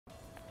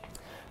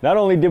Not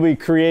only did we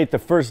create the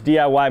first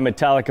DIY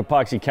metallic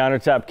epoxy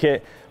countertop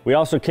kit, we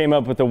also came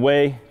up with a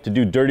way to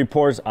do dirty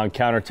pours on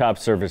countertop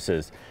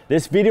surfaces.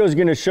 This video is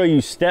going to show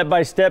you step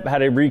by step how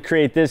to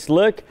recreate this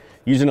look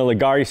using a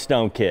Leggari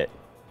Stone Kit.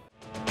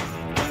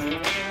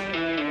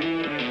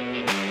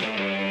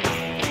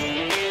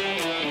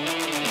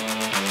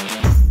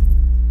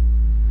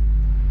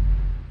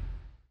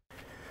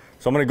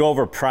 So I'm going to go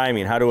over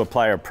priming, how to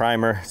apply our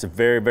primer. It's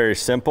very, very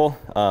simple.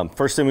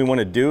 First thing we want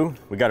to do,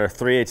 we got our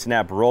 3/8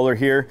 snap roller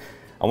here.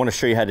 I want to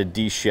show you how to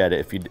de-shed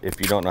it if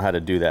you don't know how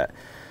to do that.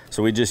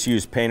 So we just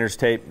use painter's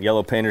tape,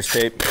 yellow painter's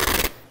tape.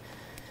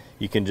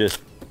 You can just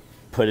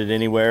put it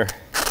anywhere,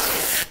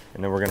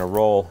 and then we're going to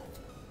roll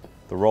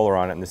the roller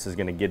on it, and this is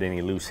going to get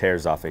any loose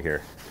hairs off of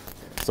here.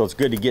 So it's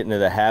good to get into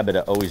the habit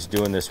of always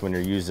doing this when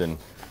you're using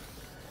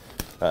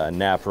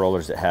nap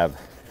rollers that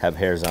have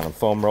hairs on them.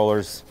 Foam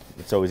rollers,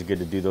 it's always good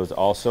to do those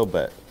also,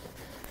 but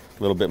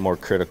a little bit more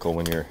critical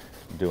when you're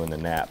doing the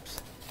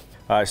naps.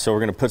 All right, so we're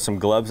gonna put some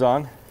gloves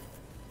on.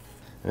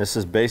 And this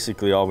is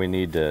basically all we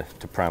need to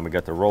prime. We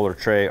got the roller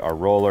tray, our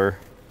roller,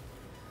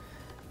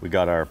 we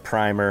got our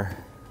primer,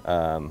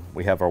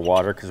 we have our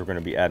water because we're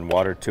gonna be adding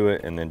water to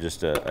it, and then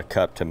just a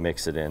cup to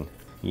mix it in.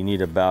 You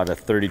need about a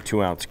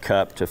 32-ounce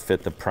cup to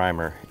fit the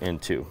primer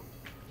into.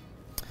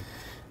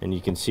 And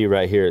you can see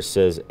right here it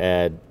says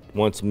add,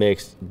 once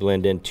mixed,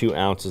 blend in 2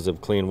 ounces of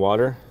clean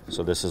water.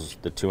 So this is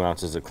the 2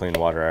 ounces of clean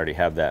water. I already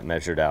have that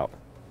measured out.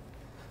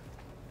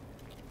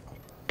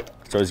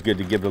 It's always good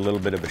to give it a little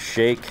bit of a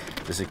shake,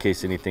 just in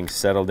case anything's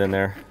settled in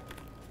there.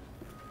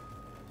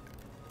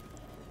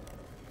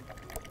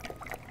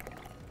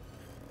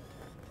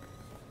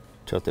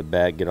 Tilt it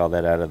back, get all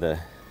that out of the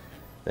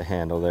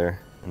handle there.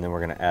 And then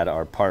we're gonna add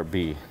our part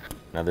B.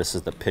 Now this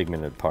is the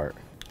pigmented part.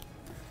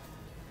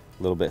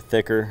 A little bit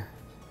thicker.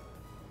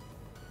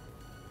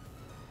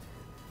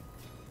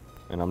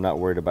 And I'm not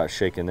worried about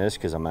shaking this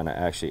because I'm gonna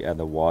actually add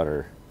the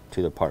water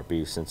to the part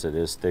B since it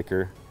is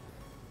thicker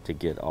to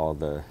get all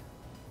the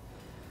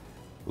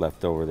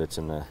leftover that's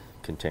in the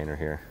container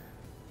here.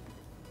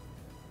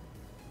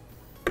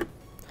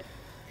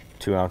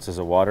 2 ounces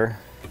of water.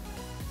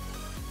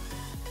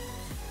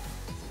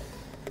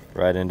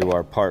 Right into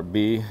our part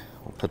B.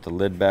 We'll put the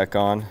lid back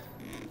on.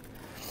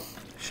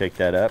 Shake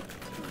that up.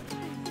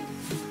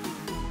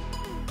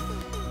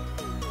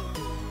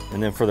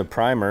 And then for the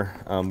primer,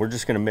 we're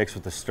just gonna mix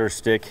with the stir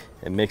stick.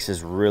 It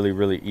mixes really,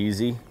 really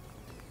easy.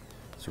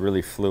 It's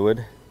really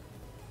fluid.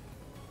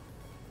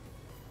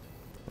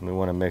 And we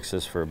wanna mix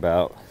this for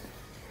about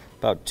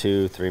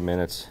 2-3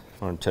 minutes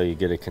until you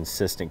get a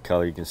consistent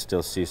color. You can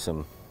still see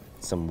some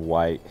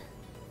white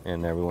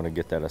in there. We wanna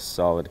get that a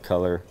solid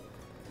color.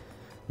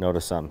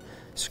 Notice I'm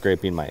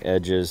scraping my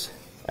edges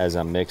as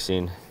I'm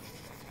mixing.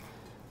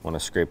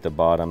 Wanna scrape the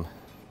bottom.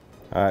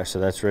 All right, so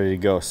that's ready to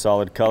go.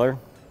 Solid color.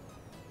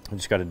 We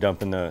just got to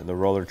dump in the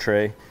roller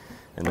tray,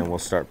 and then we'll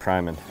start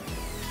priming.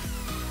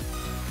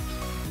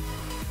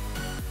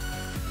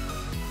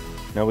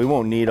 Now we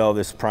won't need all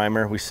this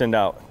primer. We send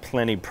out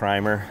plenty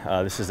primer.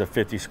 This is a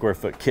 50 square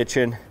foot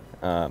kitchen.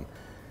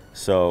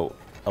 So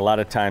a lot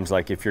of times,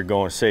 like if you're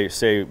going,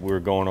 say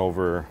we're going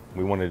over,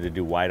 we wanted to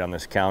do white on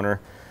this counter,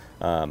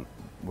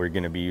 we're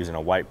gonna be using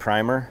a white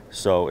primer.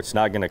 So it's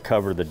not gonna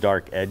cover the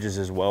dark edges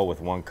as well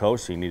with one coat,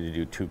 so you need to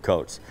do 2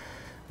 coats.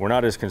 We're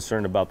not as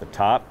concerned about the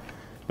top,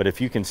 but if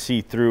you can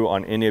see through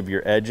on any of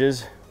your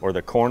edges or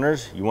the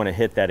corners, you want to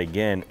hit that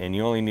again, and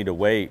you only need to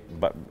wait.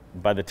 But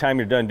by the time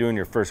you're done doing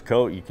your first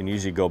coat, you can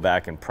usually go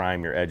back and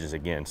prime your edges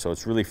again. So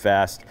it's really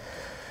fast,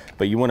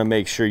 but you want to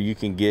make sure you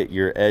can get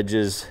your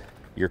edges,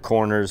 your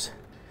corners,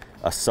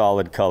 a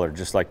solid color,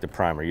 just like the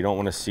primer. You don't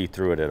want to see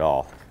through it at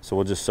all. So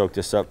we'll just soak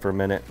this up for a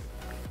minute.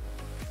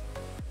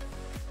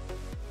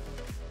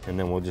 And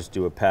then we'll just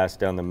do a pass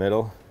down the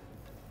middle,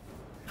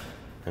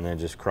 and then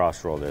just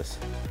cross roll this.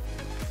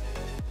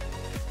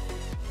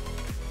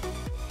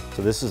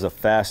 So this is a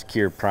fast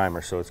cure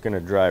primer, so it's gonna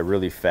dry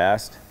really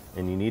fast,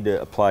 and you need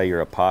to apply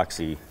your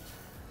epoxy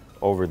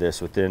over this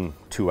within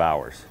 2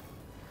 hours.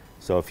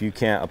 So if you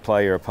can't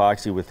apply your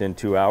epoxy within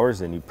 2 hours,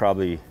 then you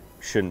probably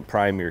shouldn't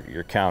prime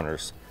your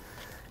counters.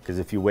 Because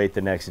if you wait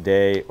the next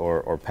day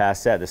or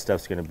past that, this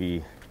stuff's gonna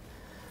be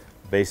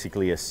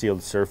basically a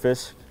sealed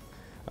surface,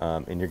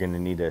 and you're gonna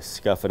need to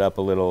scuff it up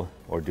a little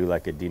or do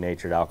like a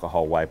denatured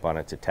alcohol wipe on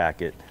it to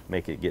tack it,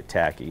 make it get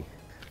tacky.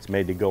 It's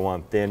made to go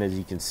on thin, as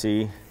you can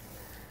see.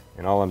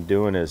 And all I'm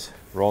doing is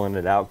rolling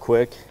it out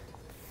quick,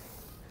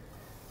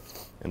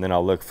 and then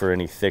I'll look for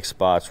any thick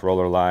spots,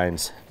 roller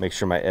lines, make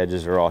sure my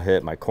edges are all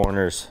hit, my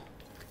corners.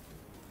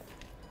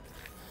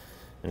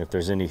 And if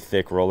there's any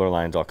thick roller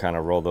lines, I'll kind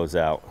of roll those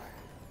out.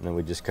 And then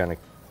we just kind of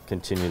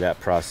continue that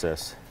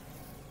process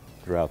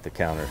throughout the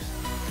counters.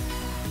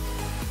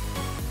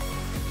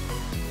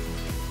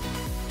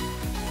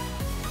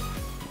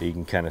 You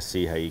can kind of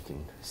see how you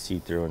can see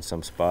through in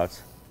some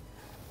spots.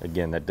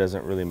 Again, that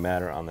doesn't really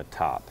matter on the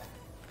top.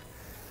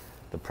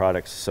 The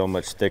product's so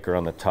much thicker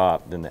on the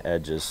top than the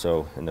edges,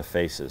 so in the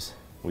faces.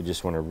 We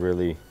just want to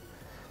really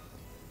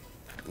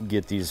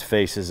get these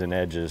faces and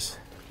edges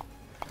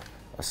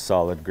a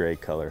solid gray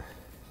color.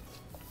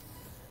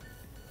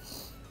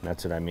 And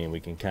that's what I mean,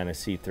 we can kind of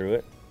see through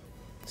it.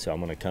 So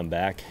I'm gonna come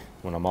back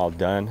when I'm all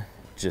done,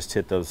 just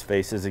hit those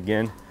faces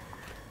again,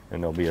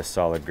 and they'll be a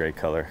solid gray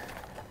color.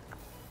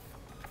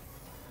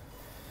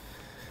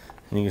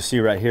 And you can see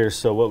right here,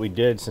 so what we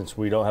did, since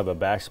we don't have a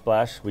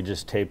backsplash, we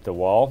just taped the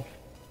wall,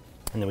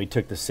 and then we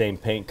took the same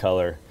paint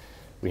color.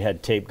 We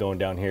had tape going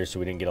down here so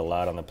we didn't get a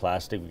lot on the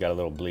plastic, we got a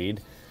little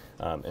bleed.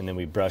 And then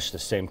we brushed the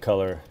same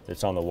color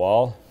that's on the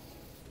wall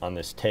on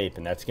this tape,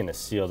 and that's gonna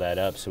seal that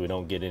up so we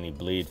don't get any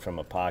bleed from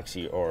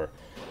epoxy or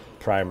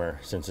primer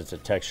since it's a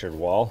textured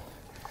wall.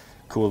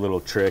 Cool little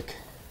trick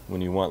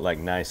when you want like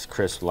nice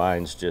crisp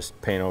lines, just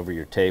paint over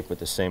your tape with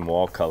the same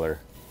wall color,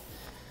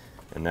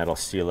 and that'll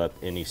seal up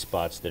any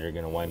spots that are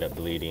gonna wind up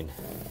bleeding.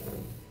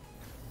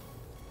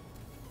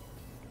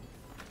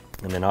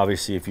 And then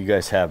obviously if you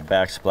guys have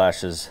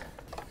backsplashes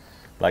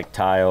like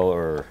tile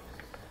or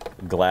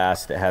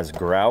glass that has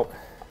grout,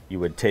 you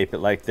would tape it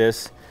like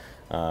this.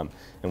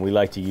 And we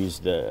like to use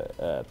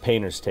the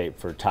painter's tape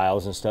for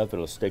tiles and stuff,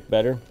 it'll stick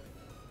better.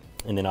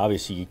 And then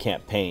obviously you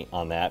can't paint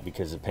on that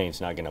because the paint's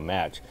not gonna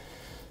match.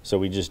 So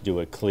we just do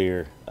a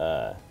clear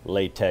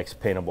latex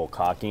paintable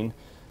caulking.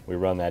 We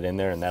run that in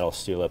there and that'll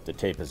seal up the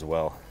tape as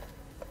well.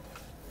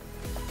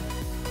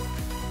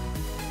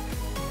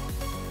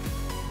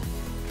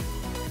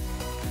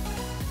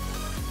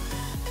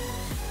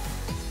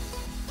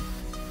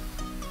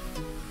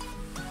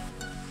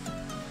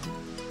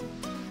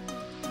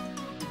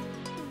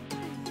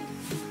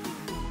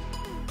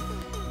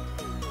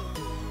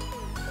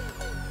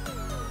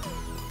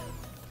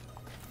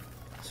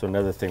 So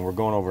another thing, we're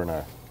going over in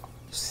a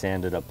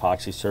sanded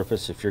epoxy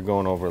surface. If you're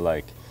going over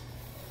like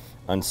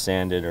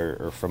unsanded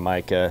or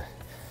formica,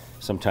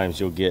 sometimes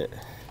you'll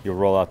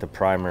roll out the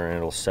primer and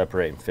it'll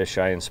separate in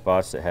fisheye in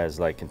spots that has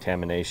like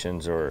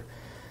contaminations or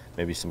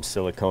maybe some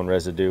silicone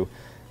residue.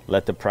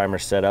 Let the primer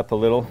set up a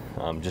little,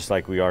 just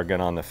like we are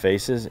gonna on the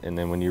faces, and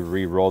then when you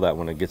re-roll that,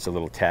 when it gets a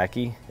little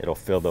tacky, it'll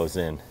fill those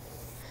in.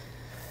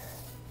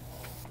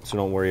 So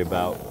don't worry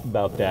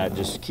about that,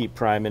 just keep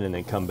priming and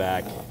then come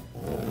back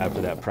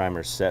after that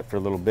primer's set for a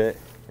little bit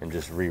and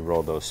just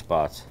re-roll those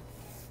spots.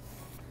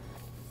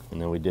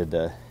 And then we did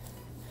the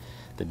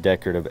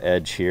decorative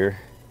edge here.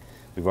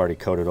 We've already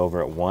coated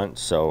over it once,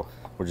 so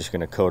we're just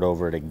gonna coat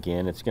over it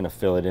again. It's gonna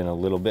fill it in a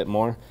little bit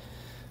more,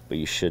 but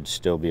you should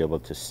still be able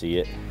to see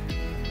it.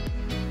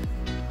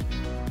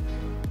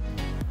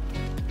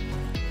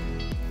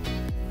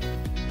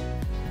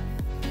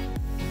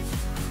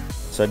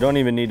 So I don't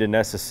even need to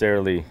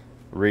necessarily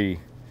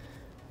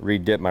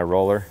re-dip my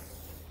roller,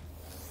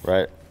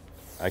 right?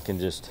 I can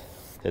just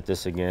hit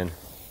this again.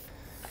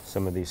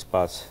 Some of these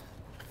spots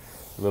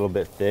a little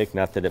bit thick,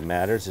 not that it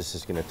matters, this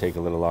is gonna take a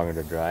little longer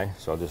to dry,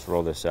 so I'll just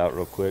roll this out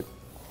real quick.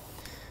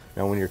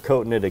 Now when you're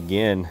coating it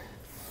again,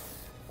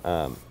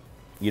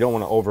 you don't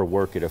wanna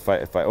overwork it. If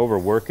I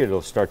overwork it,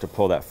 it'll start to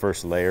pull that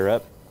first layer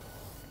up.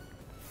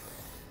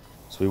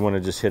 So we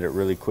wanna just hit it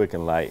really quick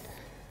and light.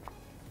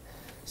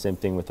 Same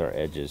thing with our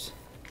edges.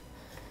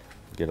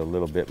 Get a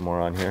little bit more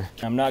on here.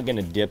 I'm not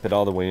gonna dip it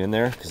all the way in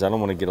there because I don't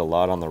wanna get a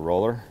lot on the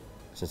roller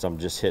since I'm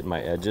just hitting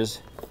my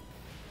edges.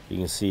 You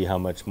can see how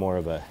much more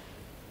of a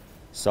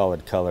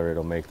solid color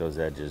it'll make those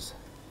edges.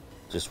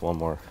 Just one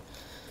more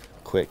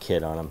quick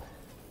hit on them.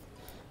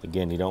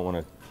 Again, you don't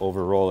wanna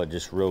over roll it,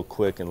 just real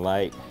quick and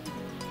light.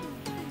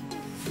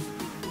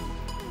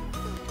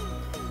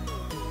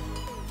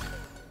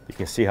 You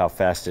can see how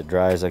fast it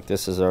dries. Like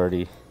this is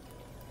already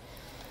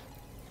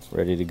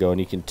ready to go, and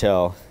you can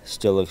tell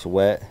still looks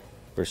wet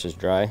versus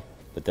dry,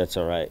 but that's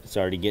all right. It's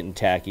already getting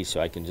tacky, so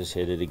I can just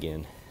hit it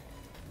again.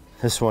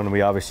 This one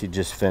we obviously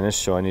just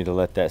finished, so I need to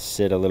let that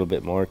sit a little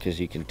bit more because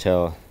you can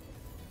tell it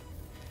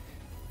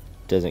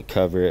doesn't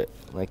cover it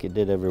like it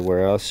did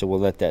everywhere else. So we'll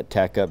let that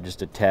tack up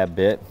just a tad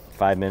bit,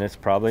 5 minutes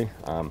probably.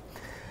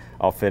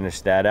 I'll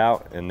finish that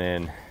out, and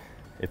then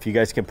if you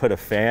guys can put a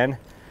fan,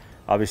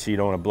 obviously you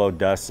don't want to blow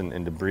dust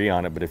and debris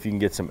on it, but if you can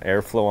get some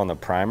airflow on the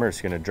primer,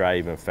 it's going to dry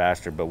even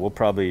faster. But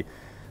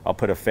I'll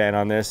put a fan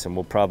on this and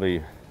we'll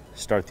probably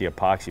start the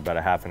epoxy about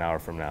a half an hour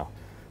from now.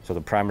 So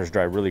the primers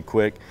dry really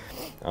quick,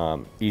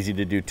 easy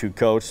to do 2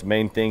 coats.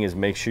 Main thing is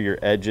make sure your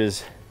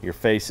edges, your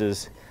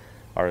faces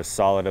are as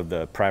solid of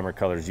the primer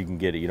color as you can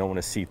get it. You don't want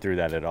to see through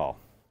that at all.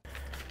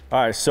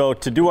 All right, so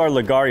to do our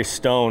Leggari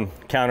Stone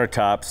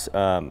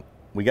countertops,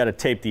 we got to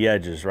tape the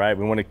edges, right?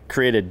 We want to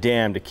create a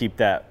dam to keep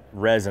that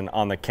resin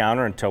on the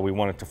counter until we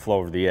want it to flow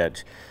over the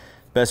edge.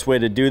 Best way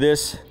to do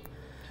this,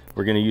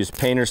 we're going to use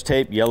painter's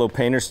tape, yellow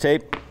painter's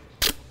tape,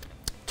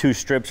 2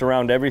 strips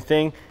around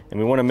everything, and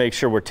we want to make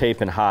sure we're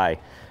taping high.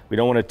 We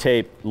don't want to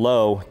tape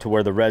low to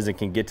where the resin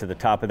can get to the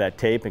top of that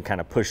tape and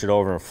kind of push it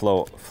over and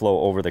flow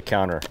over the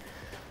counter.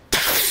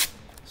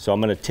 So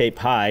I'm going to tape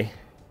high.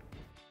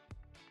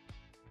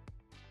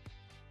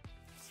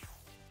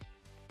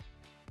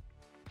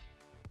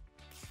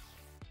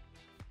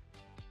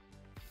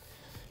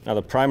 Now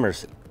the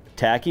primer's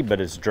tacky,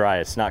 but it's dry,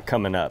 it's not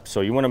coming up.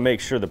 So you want to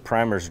make sure the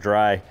primer's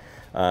dry.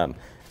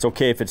 It's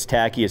okay if it's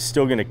tacky, it's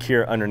still going to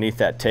cure underneath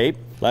that tape.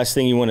 Last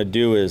thing you want to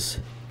do is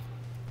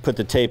put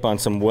the tape on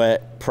some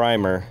wet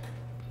primer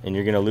and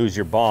you're gonna lose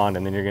your bond,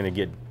 and then you're gonna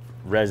get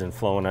resin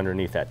flowing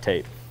underneath that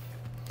tape.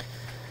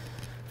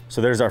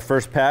 So there's our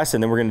first pass,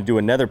 and then we're gonna do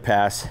another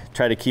pass,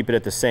 try to keep it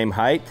at the same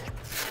height.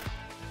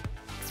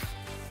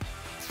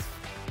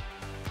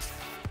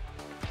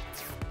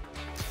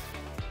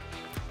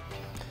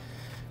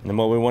 And then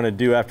what we wanna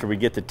do after we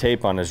get the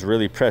tape on is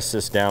really press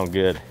this down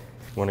good.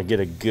 We wanna get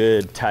a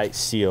good tight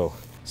seal,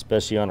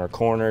 especially on our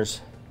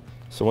corners.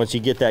 So once you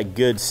get that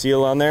good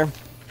seal on there,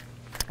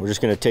 we're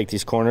just gonna take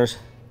these corners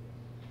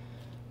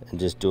and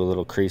just do a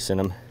little crease in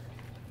them.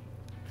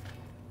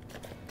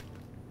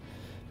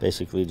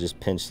 Basically just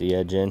pinch the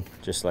edge in,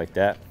 just like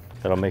that.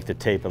 That'll make the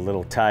tape a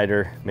little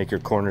tighter, make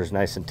your corners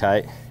nice and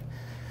tight.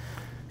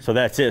 So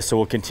that's it. So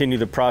we'll continue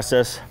the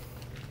process,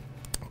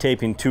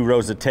 taping 2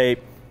 rows of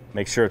tape,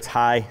 make sure it's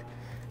high,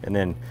 and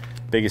then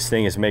biggest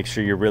thing is make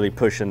sure you're really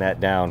pushing that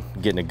down,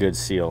 getting a good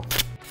seal.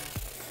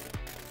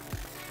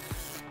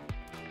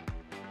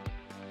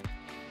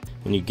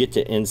 When you get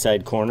to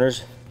inside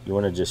corners, you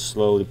want to just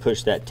slowly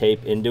push that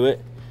tape into it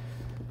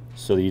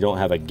so that you don't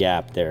have a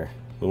gap there.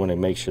 We want to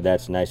make sure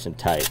that's nice and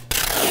tight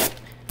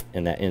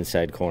in that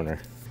inside corner.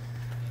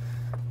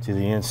 To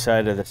the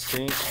inside of the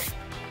sink.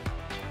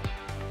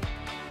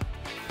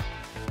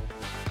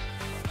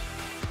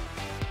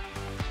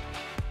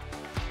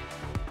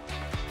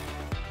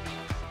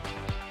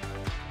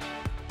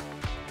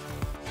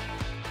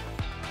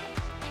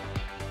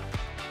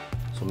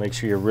 So make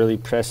sure you're really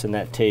pressing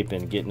that tape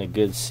in, getting a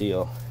good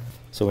seal.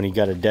 So when you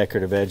got a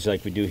decorative edge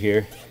like we do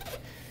here,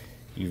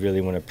 you really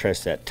want to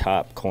press that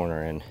top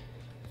corner in.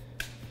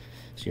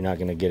 So you're not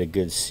going to get a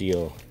good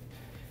seal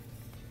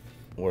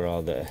where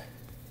all the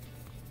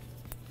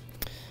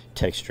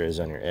texture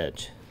is on your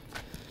edge.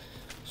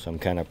 So I'm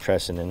kind of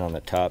pressing in on the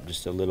top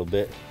just a little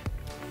bit.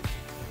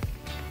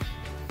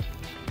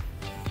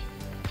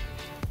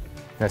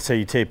 That's how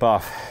you tape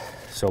off.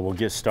 So we'll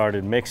get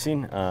started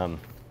mixing and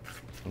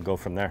go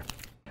from there.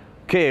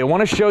 Okay, I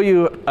want to show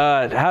you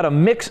how to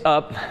mix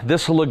up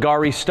this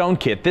Leggari Stone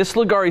Kit. This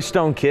Leggari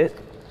Stone Kit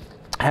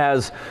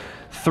has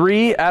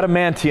 3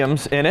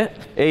 adamantiums in it,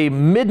 a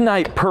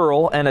midnight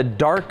pearl, and a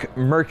dark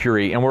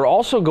mercury. And we're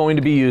also going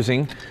to be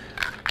using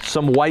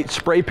some white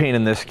spray paint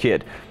in this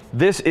kit.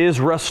 This is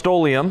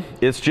Rustoleum.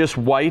 It's just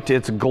white.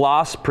 It's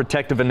gloss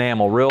protective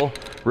enamel.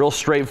 Real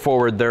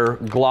straightforward. They're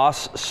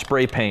gloss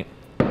spray paint.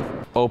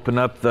 Open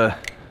up the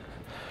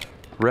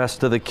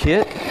rest of the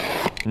kit.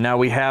 Now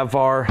we have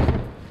our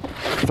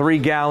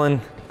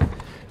 3-gallon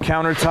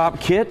countertop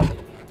kit,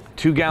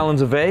 2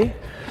 gallons of A,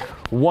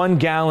 1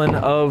 gallon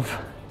of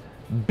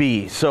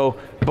B. So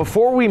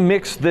before we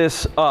mix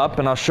this up,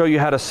 and I'll show you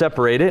how to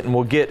separate it, and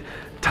we'll get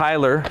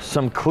Tyler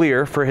some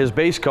clear for his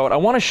base coat, I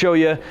want to show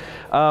you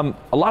a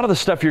lot of the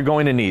stuff you're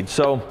going to need.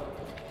 So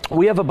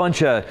we have a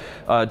bunch of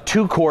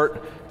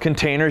 2-quart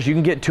containers. You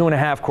can get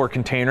 2.5-quart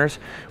containers.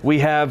 We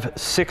have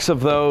 6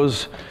 of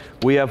those.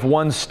 We have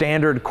 1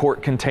 standard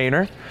quart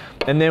container.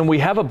 And then we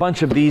have a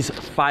bunch of these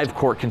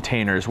 5-quart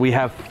containers. We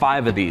have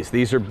 5 of these.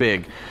 These are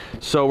big.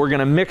 So we're going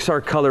to mix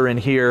our color in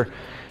here,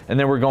 and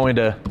then we're going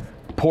to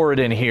pour it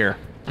in here.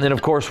 And then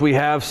of course we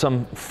have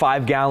some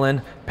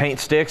 5-gallon paint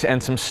sticks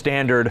and some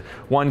standard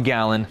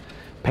 1-gallon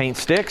paint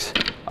sticks.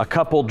 A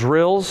couple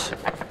drills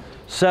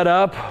set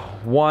up,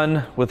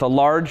 one with a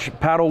large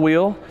paddle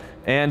wheel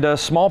and a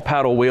small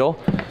paddle wheel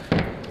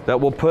that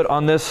we'll put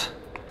on this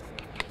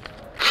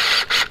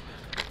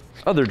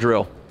other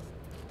drill.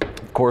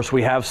 Of course,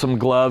 we have some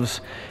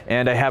gloves,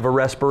 and I have a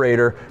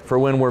respirator for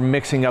when we're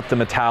mixing up the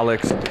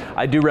metallics.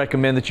 I do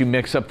recommend that you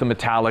mix up the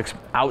metallics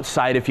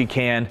outside if you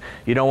can.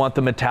 You don't want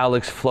the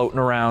metallics floating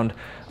around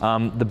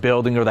the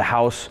building or the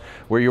house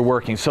where you're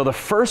working. So the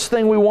first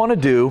thing we want to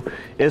do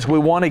is we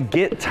want to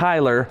get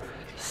Tyler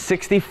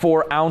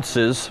 64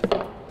 ounces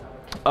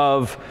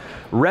of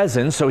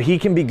resin so he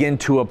can begin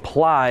to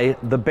apply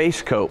the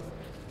base coat.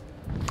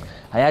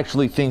 I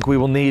actually think we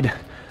will need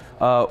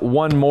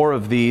 1 more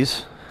of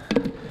these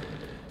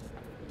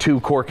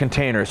 2-quart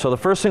containers. So the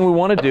first thing we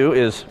want to do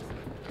is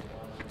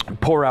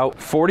pour out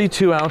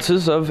 42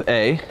 ounces of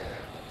A.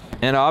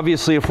 And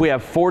obviously if we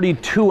have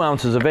 42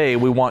 ounces of A,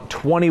 we want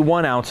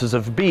 21 ounces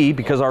of B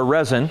because our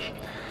resin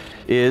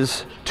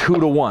is 2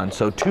 to 1.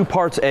 So 2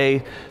 parts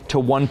A to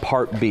 1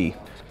 part B.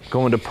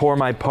 Going to pour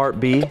my part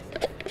B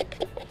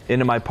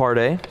into my part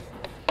A.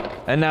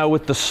 And now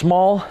with the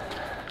small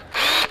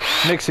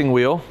mixing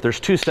wheel,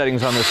 there's 2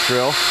 settings on this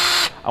drill.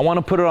 I want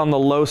to put it on the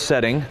low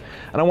setting,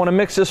 and I want to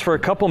mix this for a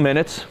couple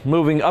minutes,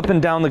 moving up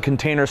and down the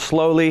container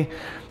slowly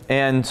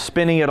and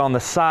spinning it on the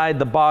side,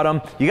 the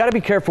bottom. You got to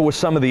be careful with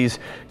some of these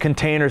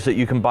containers that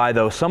you can buy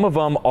though. Some of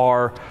them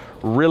are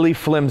really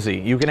flimsy.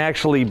 You can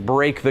actually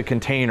break the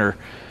container.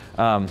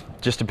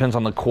 Just depends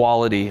on the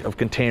quality of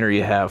container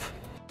you have.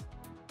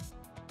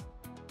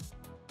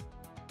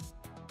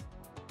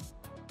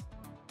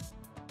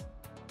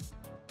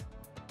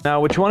 Now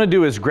what you want to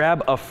do is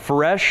grab a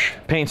fresh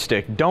paint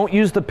stick. Don't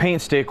use the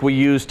paint stick we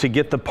used to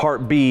get the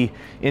part B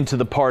into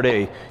the part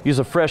A. Use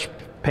a fresh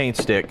paint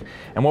stick.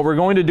 And what we're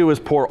going to do is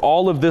pour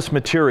all of this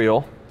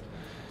material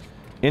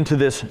into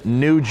this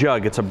new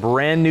jug. It's a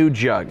brand new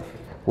jug.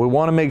 we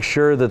want to make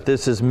sure that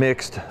this is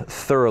mixed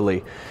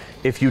thoroughly.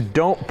 If you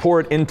don't pour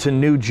it into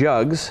new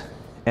jugs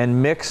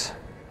and mix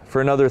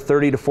for another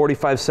 30 to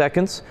 45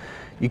 seconds,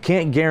 you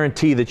can't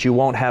guarantee that you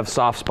won't have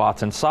soft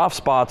spots, and soft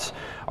spots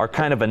are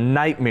kind of a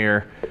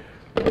nightmare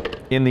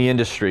in the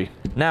industry.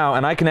 Now,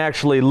 and I can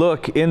actually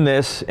look in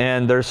this,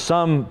 and there's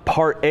some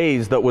part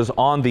A's that was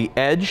on the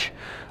edge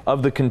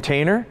of the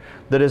container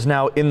that is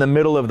now in the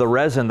middle of the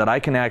resin that I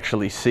can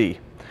actually see.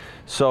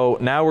 So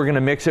now we're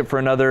gonna mix it for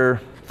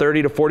another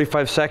 30 to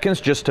 45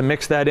 seconds just to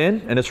mix that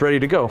in, and it's ready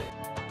to go.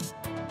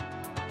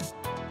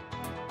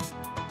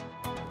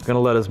 Gonna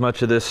let as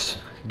much of this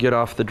get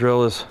off the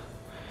drill as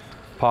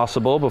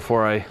possible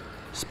before I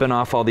spin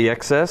off all the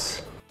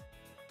excess.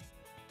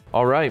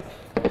 All right,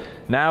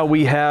 now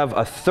we have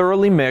a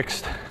thoroughly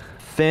mixed,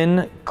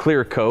 thin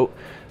clear coat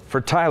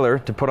for Tyler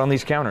to put on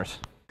these counters.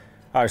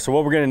 All right, so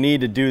what we're gonna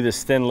need to do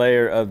this thin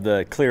layer of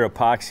the clear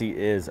epoxy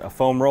is a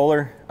foam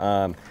roller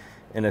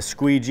and a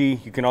squeegee.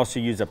 You can also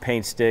use a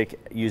paint stick,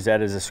 use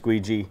that as a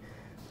squeegee.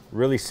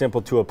 Really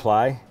simple to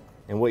apply.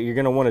 And what you're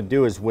gonna wanna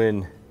do is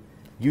when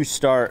you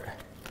start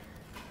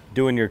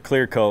doing your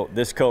clear coat,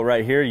 this coat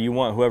right here, you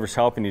want whoever's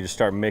helping you to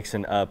start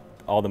mixing up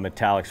all the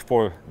metallics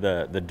for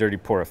the dirty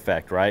pour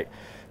effect, right?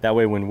 That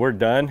way when we're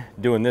done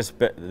doing this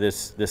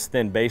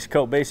thin base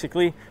coat,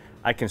 basically,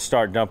 I can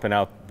start dumping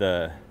out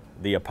the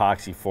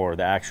epoxy for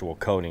the actual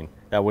coating.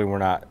 That way we're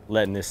not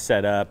letting this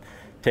set up,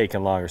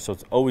 taking longer. So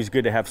it's always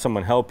good to have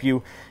someone help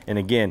you. And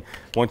again,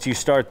 once you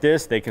start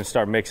this, they can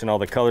start mixing all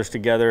the colors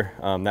together.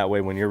 That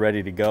way when you're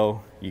ready to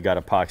go, you got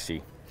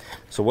epoxy.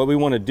 So what we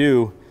want to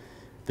do,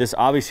 this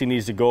obviously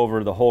needs to go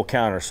over the whole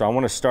counter. So I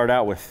want to start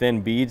out with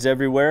thin beads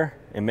everywhere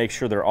and make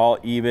sure they're all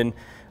even.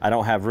 I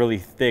don't have really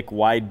thick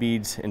wide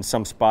beads in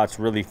some spots,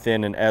 really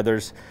thin in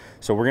others.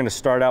 So we're going to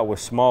start out with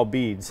small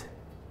beads,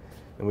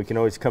 and we can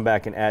always come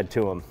back and add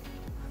to them.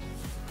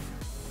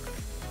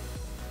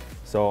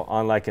 So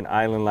on like an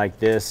island like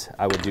this,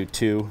 I would do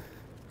 2,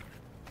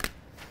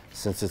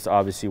 since it's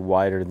obviously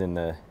wider than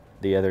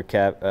the other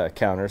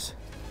counters.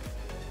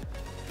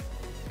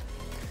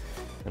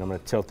 And I'm gonna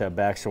tilt that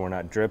back so we're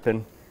not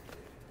dripping.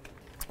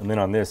 And then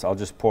on this, I'll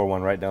just pour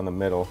one right down the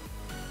middle.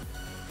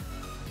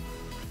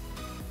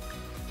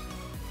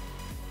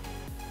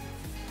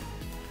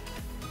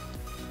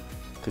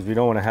 Because we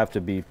don't wanna have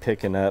to be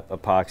picking up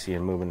epoxy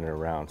and moving it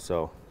around.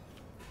 So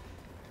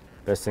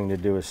best thing to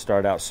do is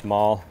start out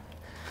small,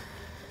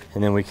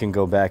 and then we can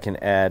go back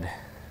and add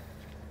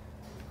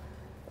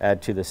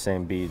to the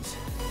same beads.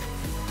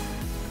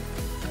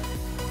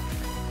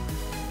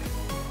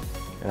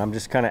 And I'm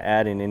just kind of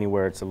adding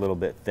anywhere it's a little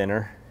bit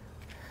thinner.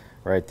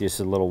 Right, this is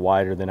a little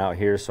wider than out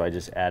here, so I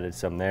just added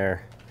some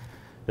there.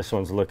 This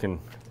one's looking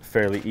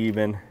fairly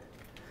even.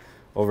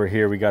 Over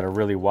here we got a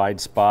really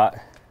wide spot,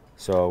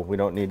 so we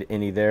don't need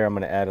any there. I'm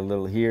gonna add a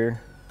little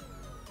here.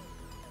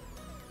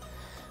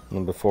 And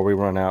then before we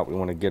run out, we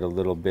wanna get a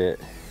little bit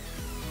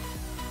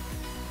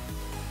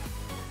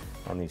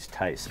on these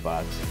tight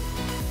spots.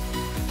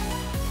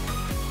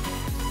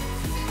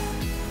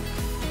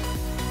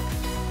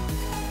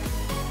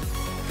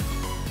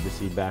 You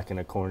see back in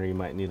a corner, you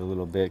might need a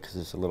little bit because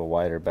it's a little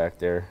wider back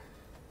there.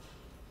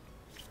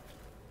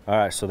 All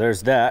right, so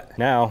there's that.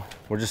 Now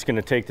we're just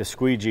gonna take the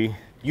squeegee.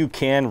 You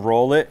can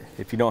roll it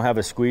if you don't have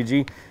a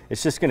squeegee.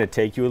 It's just gonna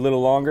take you a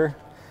little longer.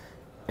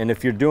 And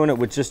if you're doing it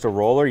with just a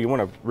roller, you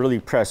wanna really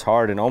press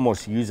hard and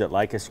almost use it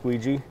like a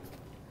squeegee.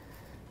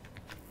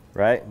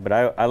 Right? But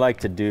I like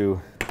to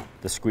do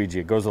the squeegee.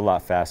 It goes a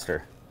lot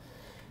faster.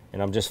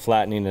 And I'm just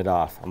flattening it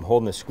off. I'm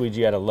holding the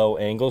squeegee at a low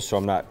angle so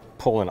I'm not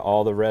pulling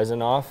all the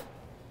resin off,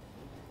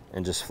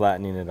 and just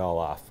flattening it all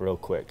off real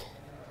quick.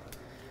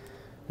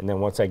 And then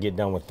once I get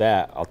done with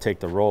that, I'll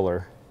take the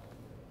roller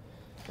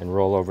and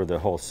roll over the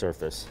whole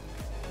surface.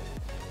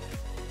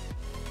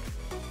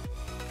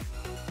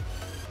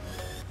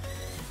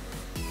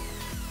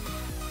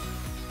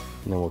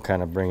 And then we'll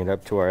kind of bring it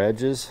up to our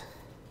edges.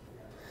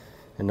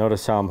 And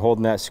notice how I'm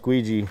holding that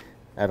squeegee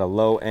at a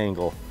low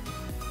angle.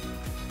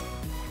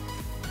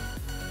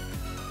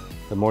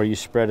 The more you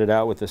spread it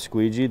out with the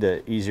squeegee,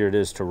 the easier it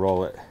is to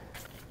roll it.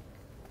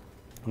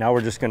 Now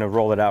we're just gonna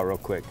roll it out real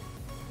quick.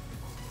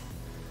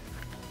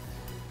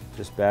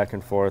 Just back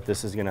and forth.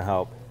 This is gonna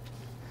help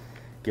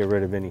get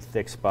rid of any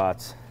thick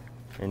spots,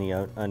 any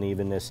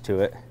unevenness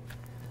to it.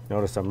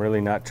 Notice I'm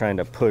really not trying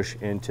to push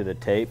into the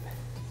tape.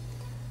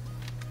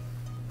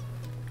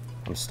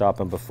 I'm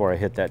stopping before I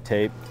hit that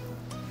tape.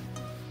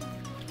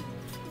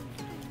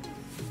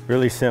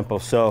 Really simple.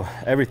 So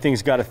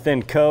everything's got a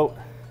thin coat.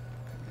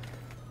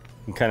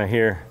 You can kind of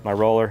hear my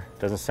roller.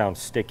 Doesn't sound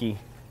sticky.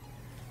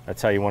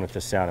 That's how you want it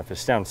to sound. If it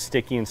sounds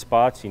sticky in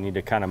spots, you need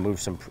to kind of move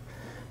some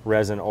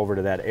resin over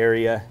to that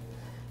area.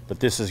 But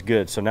this is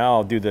good. So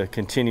now I'll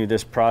continue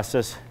this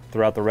process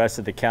throughout the rest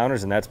of the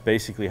counters, and that's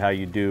basically how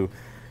you do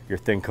your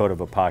thin coat of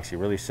epoxy.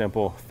 Really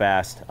simple,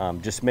 fast.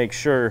 Just make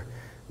sure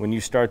when you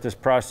start this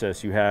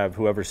process, you have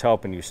whoever's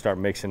helping you start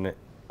mixing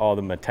all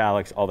the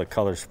metallics, all the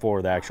colors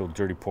for the actual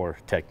dirty pour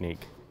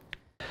technique.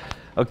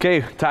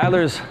 Okay,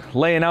 Tyler's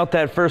laying out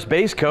that first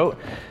base coat.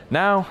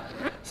 Now,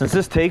 since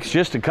this takes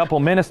just a couple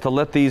minutes to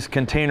let these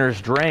containers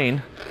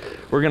drain,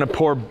 we're gonna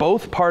pour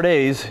both Part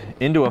A's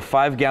into a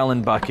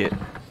 5-gallon bucket.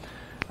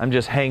 I'm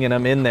just hanging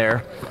them in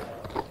there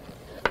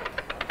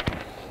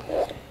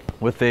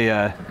with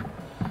a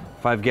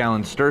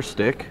 5-gallon stir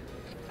stick.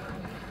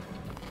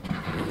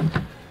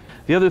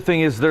 The other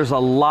thing is there's a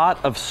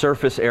lot of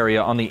surface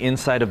area on the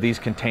inside of these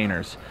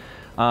containers.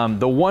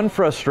 The one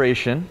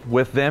frustration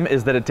with them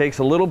is that it takes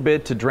a little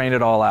bit to drain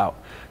it all out.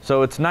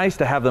 So it's nice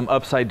to have them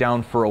upside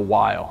down for a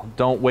while.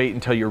 Don't wait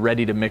until you're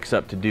ready to mix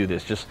up to do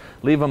this. Just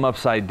leave them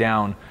upside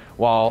down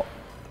while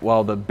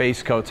the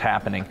base coat's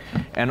happening.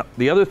 And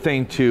the other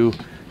thing to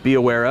be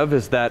aware of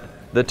is that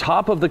the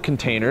top of the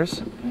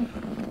containers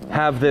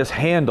have this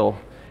handle,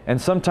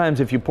 and sometimes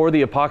if you pour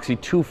the epoxy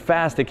too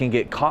fast, it can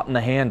get caught in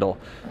the handle.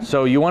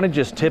 So you want to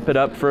just tip it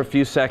up for a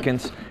few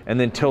seconds and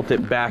then tilt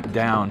it back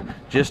down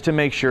just to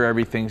make sure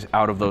everything's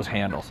out of those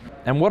handles.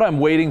 And what I'm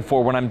waiting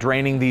for when I'm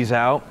draining these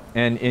out,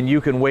 and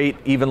you can wait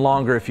even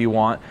longer if you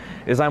want,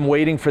 is I'm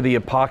waiting for the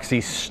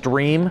epoxy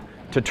stream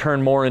to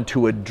turn more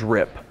into a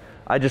drip.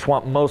 I just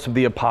want most of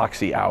the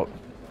epoxy out.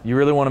 You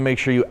really want to make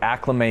sure you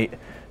acclimate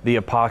the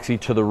epoxy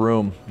to the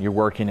room you're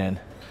working in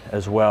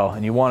as well.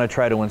 And you want to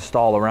try to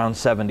install around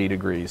 70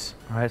 degrees.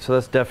 All right, so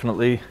that's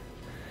definitely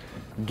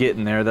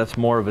getting there. That's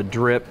more of a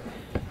drip.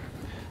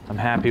 I'm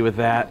happy with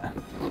that.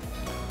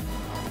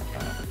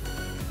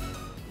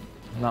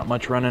 Not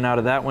much running out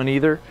of that one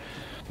either.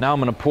 Now I'm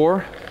going to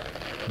pour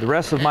the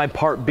rest of my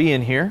Part B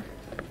in here.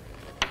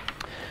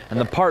 And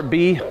the Part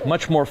B,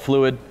 much more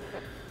fluid,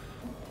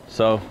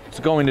 so it's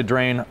going to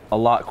drain a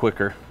lot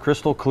quicker.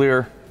 Crystal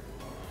clear.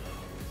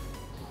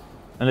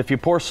 And if you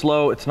pour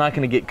slow, it's not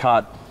going to get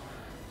caught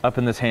up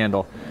in this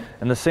handle.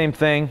 And the same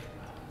thing,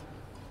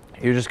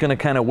 you're just going to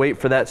kind of wait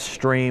for that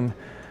stream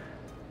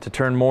to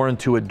turn more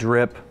into a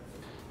drip.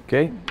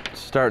 Okay, it's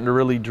starting to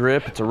really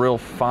drip. It's a real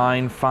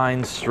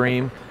fine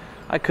stream.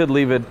 I could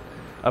leave it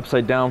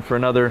upside down for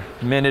another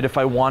minute if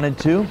I wanted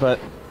to, but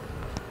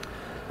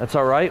that's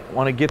all right.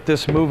 Want to get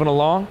this moving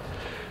along.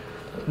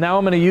 Now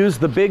I'm going to use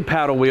the big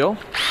paddle wheel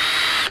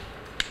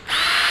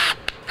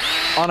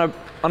on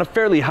a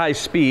fairly high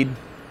speed,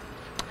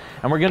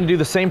 and we're going to do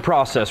the same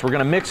process. We're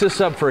going to mix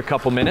this up for a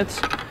couple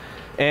minutes,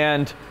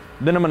 and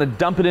then I'm going to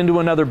dump it into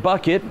another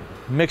bucket,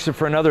 mix it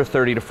for another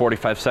 30 to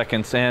 45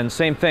 seconds, and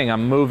same thing.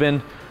 I'm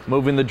moving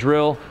the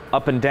drill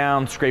up and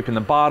down, scraping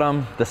the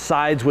bottom, the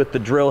sides with the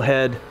drill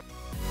head.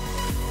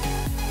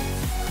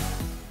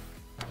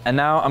 And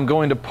now I'm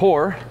going to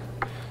pour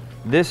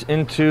this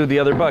into the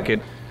other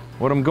bucket.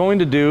 What I'm going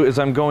to do is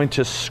I'm going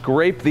to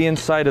scrape the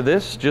inside of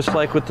this, just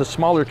like with the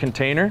smaller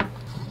container.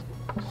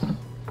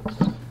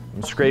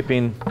 I'm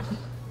scraping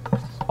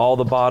all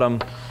the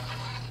bottom,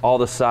 all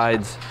the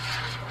sides.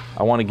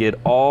 I want to get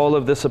all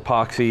of this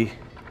epoxy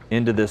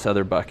into this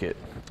other bucket.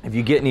 If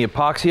you get any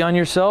epoxy on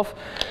yourself,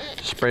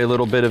 spray a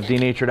little bit of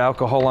denatured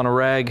alcohol on a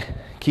rag,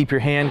 keep your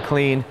hand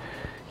clean,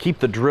 keep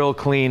the drill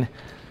clean,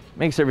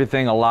 makes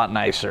everything a lot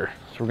nicer.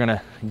 So we're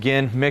gonna,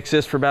 again, mix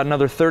this for about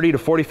another 30 to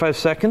 45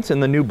 seconds in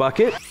the new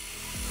bucket.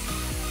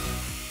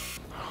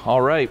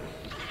 All right,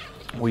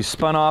 we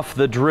spun off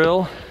the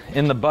drill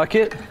in the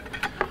bucket.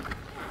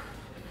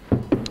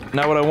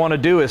 Now what I wanna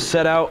do is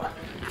set out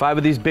 5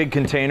 of these big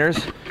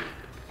containers,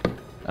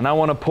 and I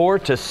wanna pour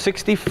to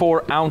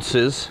 64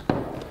 ounces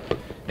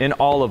in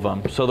all of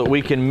them so that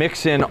we can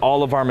mix in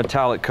all of our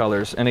metallic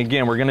colors. And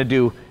again, we're gonna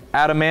do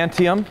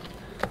adamantium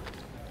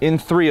in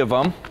 3 of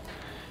them,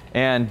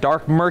 and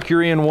dark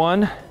mercury in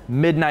 1,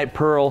 midnight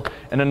pearl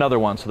in another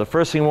one. So the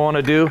first thing we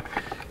wanna do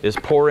is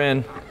pour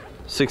in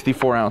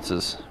 64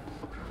 ounces.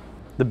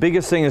 The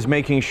biggest thing is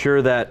making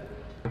sure that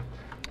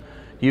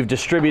you've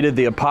distributed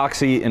the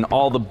epoxy in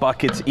all the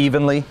buckets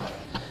evenly.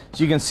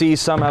 So you can see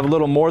some have a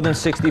little more than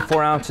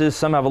 64 ounces,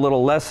 some have a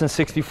little less than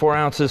 64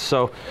 ounces.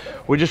 So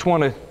we just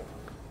wanna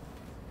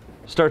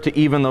start to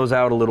even those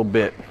out a little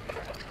bit.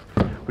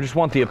 We just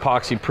want the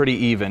epoxy pretty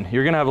even.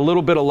 You're gonna have a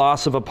little bit of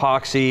loss of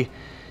epoxy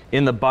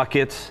in the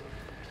buckets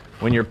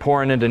when you're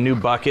pouring into new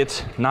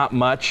buckets, not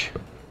much,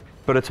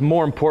 but it's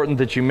more important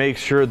that you make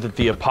sure that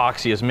the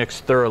epoxy is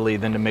mixed thoroughly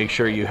than to make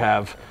sure you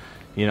have,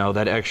 you know,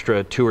 that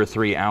extra 2 or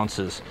 3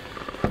 ounces.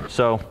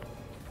 So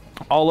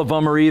all of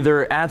them are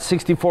either at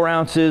 64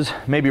 ounces,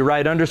 maybe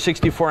right under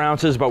 64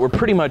 ounces, but we're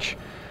pretty much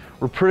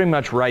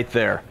right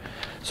there.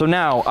 So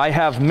now I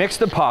have mixed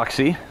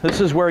epoxy.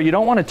 This is where you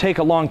don't want to take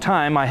a long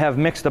time. I have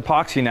mixed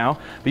epoxy now,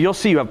 but you'll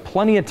see you have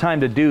plenty of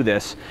time to do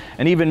this.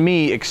 And even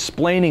me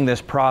explaining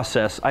this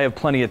process, I have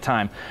plenty of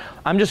time.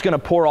 I'm just going to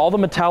pour all the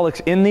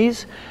metallics in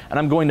these, and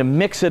I'm going to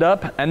mix it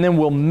up, and then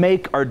we'll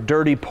make our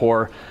dirty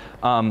pour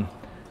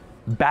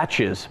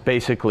batches,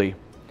 basically.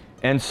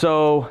 And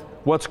so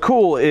what's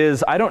cool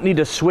is I don't need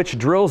to switch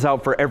drills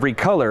out for every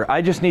color.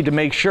 I just need to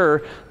make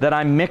sure that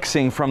I'm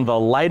mixing from the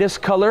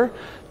lightest color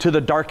to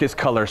the darkest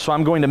color. So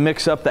I'm going to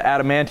mix up the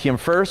adamantium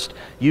first,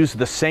 use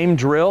the same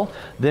drill,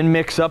 then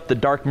mix up the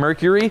dark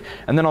mercury,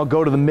 and then I'll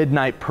go to the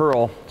midnight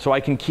pearl so I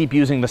can keep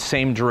using the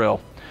same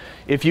drill.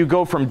 if you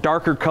go from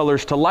darker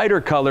colors to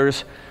lighter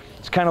colors,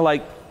 it's kind of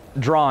like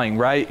drawing,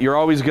 right? You're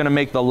always going to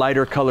make the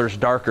lighter colors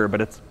darker,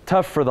 but it's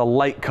tough for the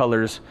light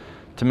colors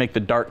to make the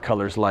dark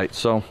colors light.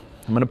 So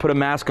I'm going to put a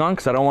mask on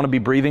because I don't want to be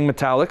breathing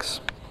metallics.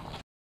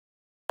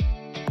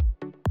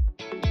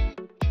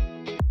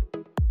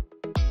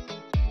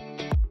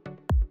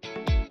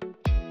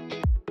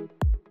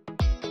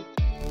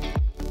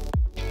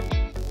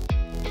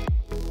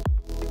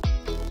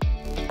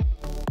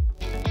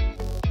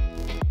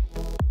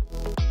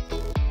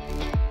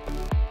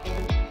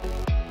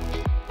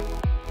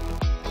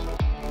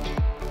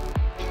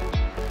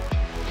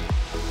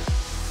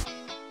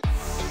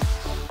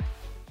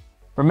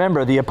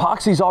 Remember, the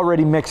epoxy's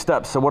already mixed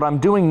up, so what I'm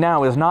doing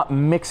now is not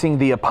mixing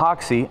the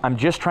epoxy, I'm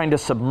just trying to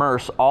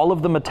submerge all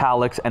of the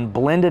metallics and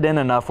blend it in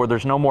enough where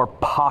there's no more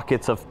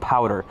pockets of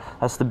powder.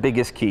 That's the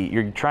biggest key.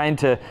 You're trying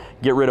to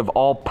get rid of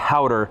all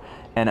powder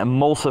and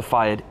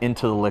emulsify it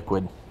into the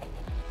liquid.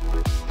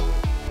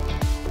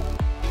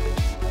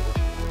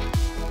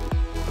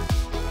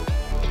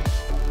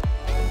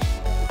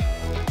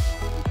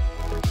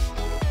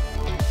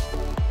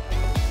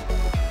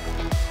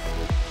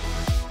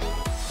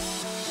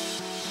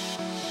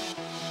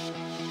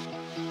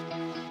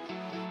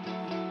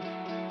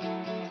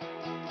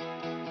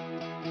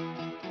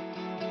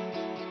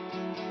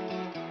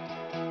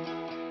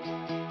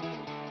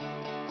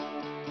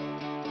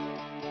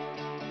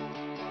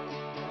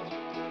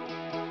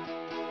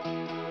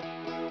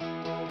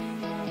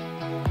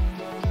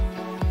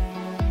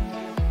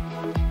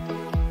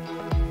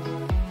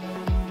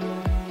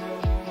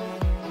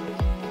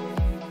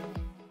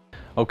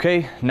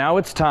 Okay, now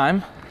it's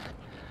time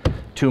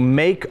to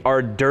make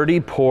our dirty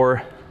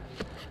pour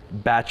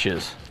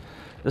batches.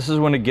 This is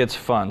when it gets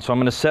fun. So I'm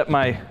gonna set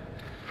my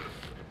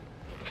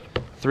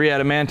 3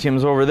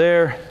 adamantiums over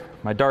there,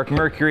 my dark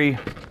mercury,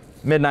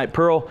 midnight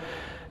pearl.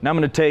 Now I'm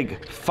gonna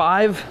take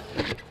 5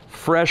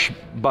 fresh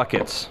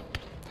buckets.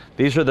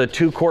 These are the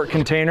 2-quart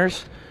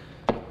containers.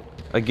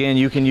 Again,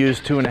 you can use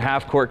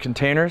 2.5-quart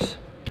containers.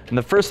 And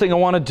the first thing I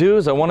wanna do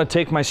is I wanna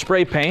take my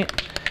spray paint,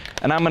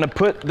 and I'm gonna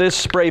put this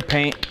spray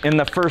paint in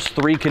the first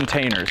 3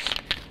 containers.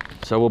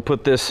 So we'll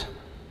put this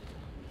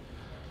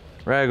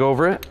rag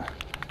over it.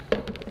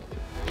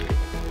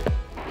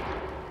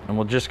 And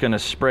we're just gonna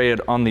spray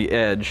it on the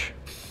edge.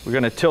 We're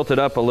gonna tilt it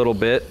up a little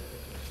bit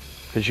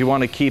because you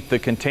wanna keep the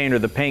container,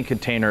 the paint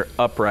container,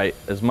 upright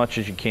as much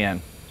as you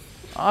can.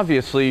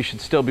 Obviously, you should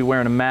still be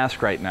wearing a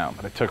mask right now,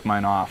 but I took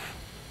mine off.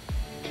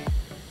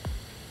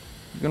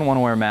 You're gonna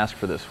wanna wear a mask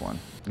for this one.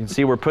 You can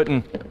see we're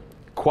putting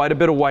quite a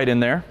bit of white in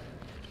there.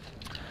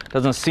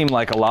 Doesn't seem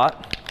like a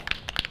lot,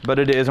 but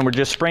it is, and we're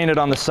just spraying it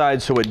on the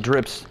side so it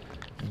drips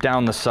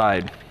down the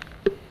side.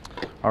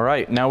 All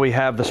right, now we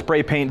have the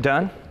spray paint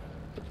done,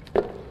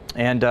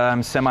 and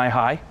I'm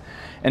semi-high.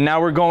 And now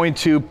we're going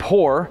to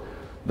pour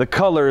the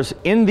colors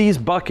in these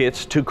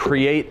buckets to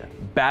create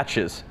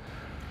batches.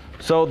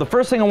 So the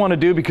first thing I want to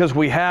do, because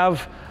we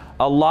have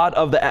a lot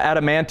of the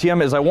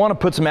adamantium, is I want to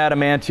put some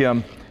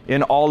adamantium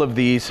in all of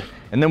these,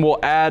 and then we'll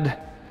add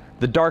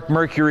the dark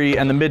mercury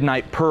and the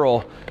midnight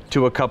pearl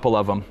to a couple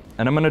of them.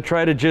 And I'm going to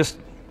try to just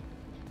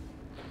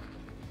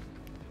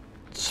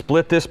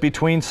split this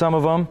between some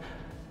of them.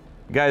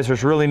 Guys,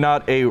 there's really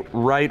not a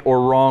right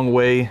or wrong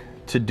way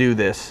to do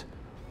this.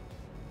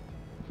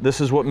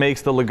 This is what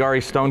makes the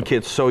Leggari Stone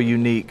Kit so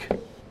unique. I'm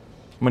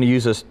going to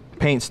use a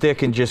paint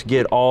stick and just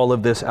get all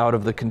of this out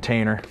of the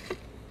container.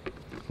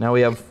 Now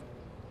we have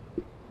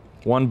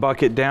 1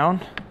 bucket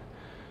down,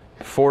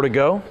 4 to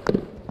go.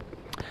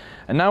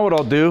 And now what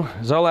I'll do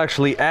is I'll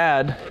actually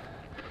add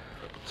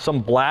some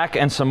black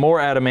and some more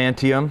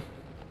adamantium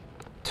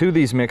to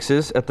these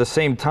mixes at the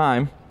same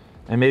time.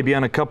 And maybe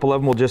on a couple of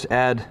them we'll just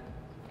add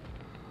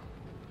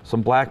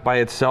some black by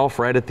itself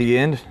right at the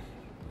end.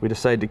 We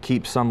decide to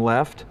keep some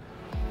left.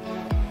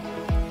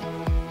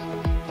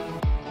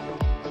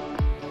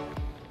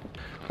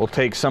 We'll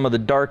take some of the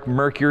dark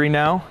mercury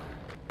now,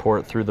 pour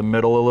it through the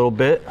middle a little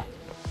bit.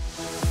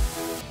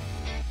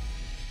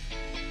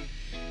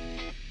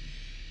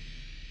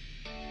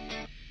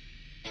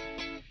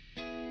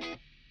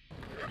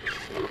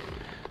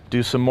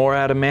 Do some more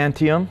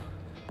adamantium.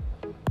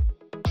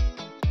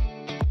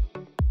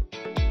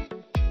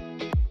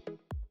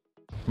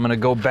 I'm gonna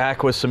go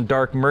back with some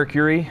dark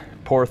mercury,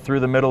 pour through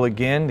the middle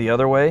again, the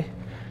other way,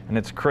 and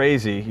it's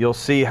crazy. You'll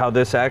see how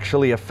this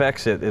actually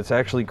affects it. It's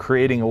actually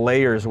creating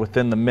layers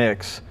within the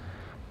mix.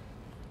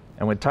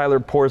 And when Tyler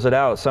pours it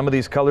out, some of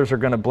these colors are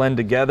gonna blend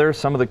together.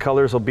 Some of the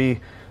colors will be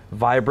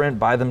vibrant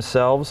by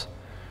themselves.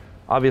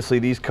 Obviously,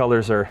 these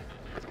colors are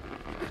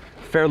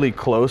fairly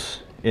close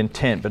in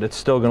tint, but it's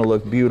still going to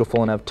look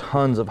beautiful and have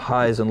tons of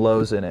highs and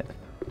lows in it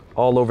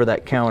all over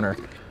that counter.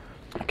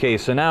 Okay,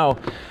 so now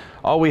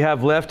all we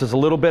have left is a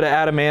little bit of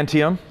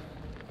adamantium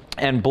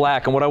and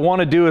black, and what I want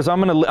to do is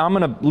I'm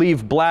going to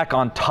leave black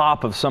on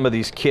top of some of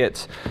these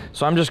kits.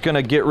 So I'm just going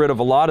to get rid of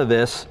a lot of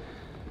this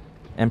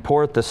and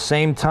pour at the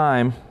same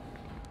time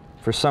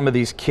for some of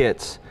these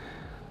kits.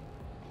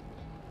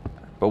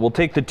 But we'll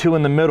take the 2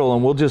 in the middle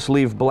and we'll just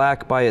leave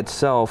black by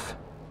itself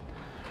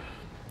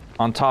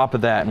on top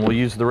of that, and we'll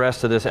use the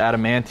rest of this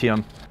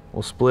adamantium.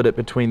 We'll split it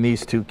between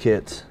these two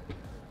kits.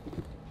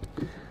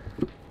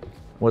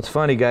 What's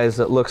funny, guys,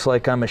 it looks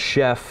like I'm a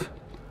chef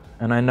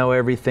and I know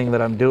everything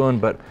that I'm doing,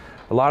 but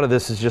a lot of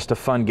this is just a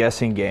fun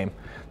guessing game.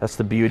 That's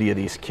the beauty of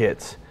these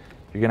kits.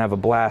 You're gonna have a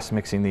blast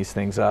mixing these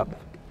things up.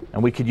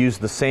 And we could use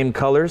the same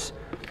colors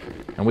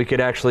and we could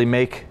actually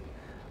make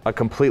a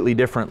completely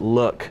different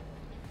look.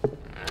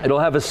 It'll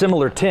have a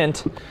similar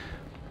tint,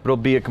 but it'll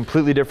be a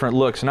completely different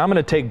look. So now I'm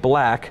gonna take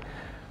black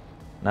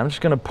and I'm just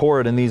gonna pour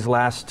it in these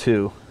last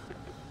two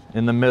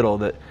in the middle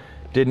that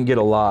didn't get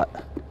a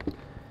lot.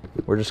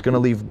 We're just gonna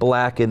leave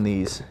black in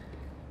these.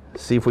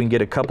 See if we can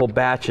get a couple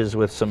batches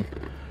with some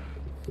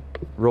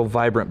real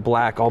vibrant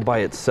black all by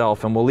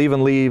itself. And we'll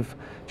even leave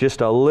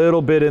just a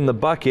little bit in the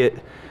bucket.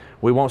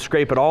 We won't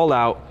scrape it all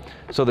out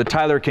so that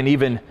Tyler can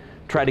even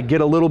try to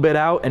get a little bit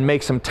out and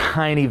make some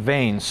tiny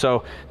veins.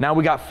 So now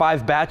we got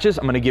 5 batches.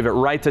 I'm gonna give it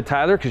right to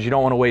Tyler because you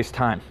don't wanna waste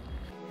time.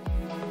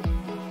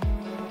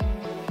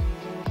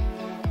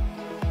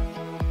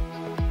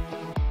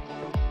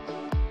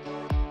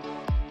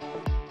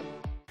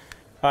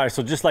 All right,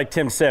 so just like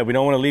Tim said, we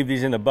don't want to leave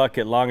these in the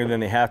bucket longer than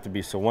they have to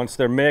be. So once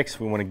they're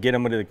mixed, we want to get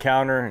them into the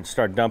counter and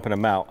start dumping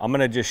them out. I'm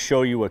going to just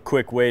show you a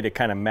quick way to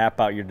kind of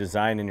map out your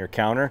design in your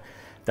counter.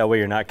 That way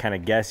you're not kind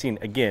of guessing.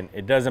 Again,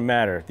 it doesn't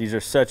matter. These are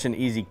such an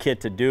easy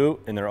kit to do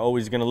and they're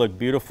always going to look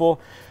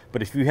beautiful.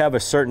 But if you have a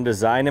certain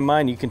design in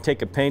mind, you can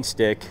take a paint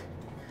stick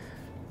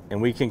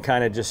and we can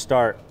kind of just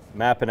start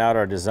mapping out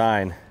our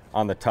design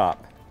on the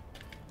top.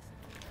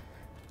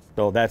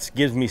 So that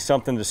gives me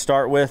something to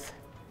start with.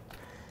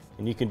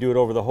 And you can do it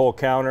over the whole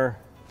counter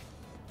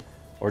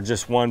or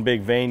just one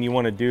big vein you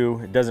want to do.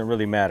 It doesn't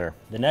really matter.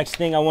 The next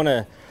thing I want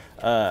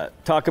to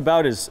talk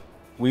about is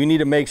we need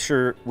to make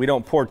sure we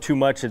don't pour too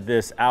much of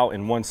this out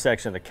in one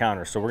section of the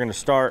counter. So we're going to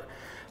start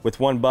with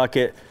one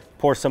bucket,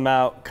 pour some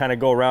out, kind of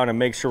go around and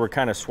make sure we're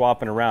kind of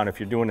swapping around. If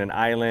you're doing an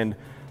island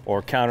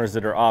or counters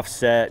that are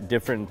offset,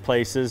 different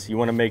places, you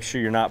want to make sure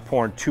you're not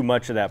pouring too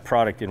much of that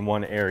product in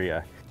one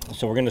area.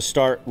 So we're going to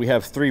start, we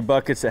have 3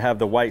 buckets that have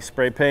the white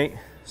spray paint.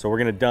 So we're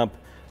going to dump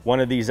one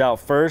of these out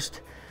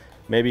first,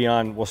 maybe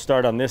we'll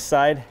start on this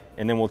side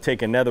and then we'll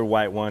take another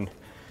white one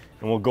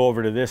and we'll go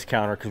over to this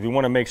counter because we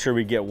want to make sure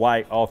we get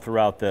white all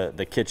throughout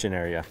the kitchen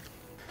area.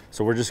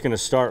 So we're just going to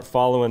start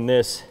following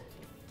this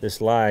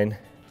line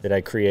that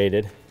I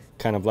created,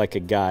 kind of like a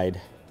guide.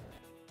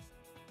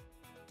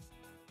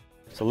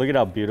 So look at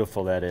how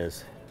beautiful that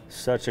is.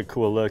 Such a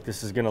cool look.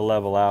 This is going to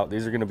level out.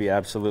 These are going to be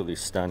absolutely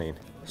stunning.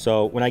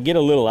 So when I get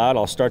a little out,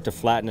 I'll start to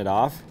flatten it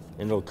off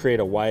and it'll create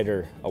a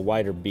wider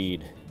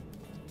bead.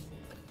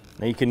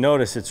 Now you can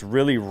notice it's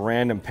really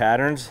random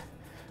patterns.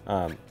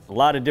 A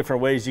lot of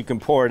different ways you can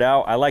pour it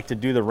out. I like to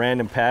do the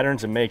random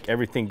patterns and make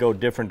everything go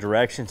different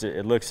directions.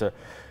 It looks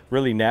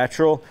really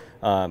natural.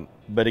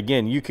 But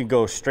again, you can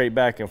go straight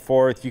back and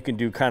forth. You can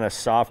do kind of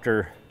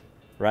softer,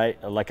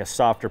 right? Like a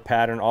softer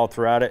pattern all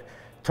throughout it.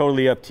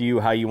 Totally up to you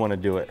how you want to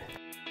do it.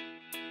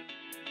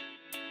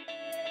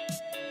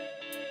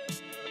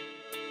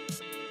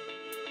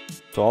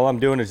 So all I'm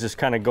doing is just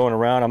kind of going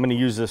around. I'm going to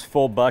use this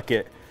full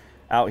bucket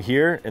out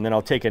here and then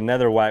I'll take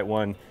another white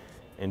one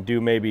and do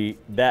maybe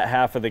that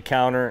half of the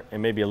counter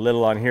and maybe a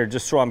little on here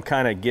just so I'm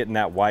kind of getting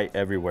that white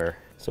everywhere.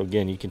 So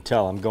again, you can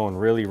tell I'm going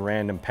really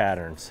random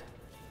patterns.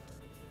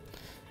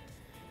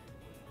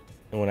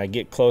 And when I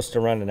get close to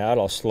running out,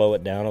 I'll slow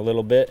it down a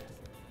little bit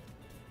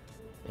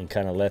and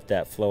kind of let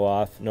that flow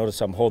off. Notice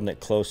I'm holding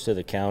it close to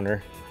the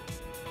counter.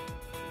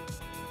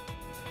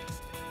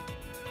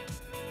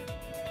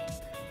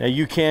 Now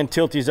you can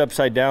tilt these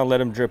upside down, let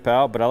them drip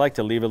out, but I like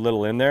to leave a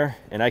little in there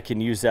and I can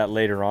use that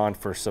later on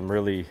for some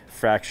really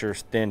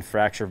thin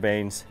fracture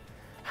veins,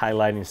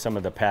 highlighting some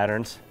of the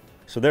patterns.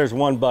 So there's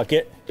one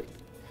bucket.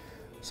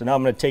 So now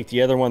I'm going to take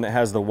the other one that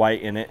has the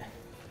white in it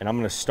and I'm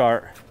going to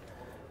start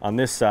on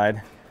this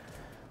side.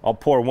 I'll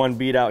pour one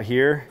bead out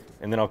here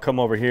and then I'll come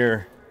over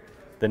here.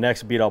 The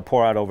next bead I'll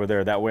pour out over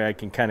there. That way I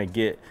can kind of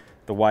get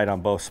the white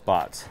on both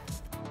spots.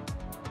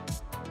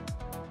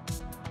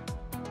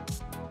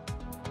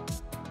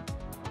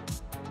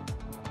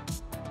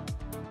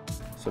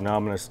 So now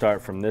I'm going to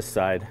start from this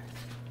side.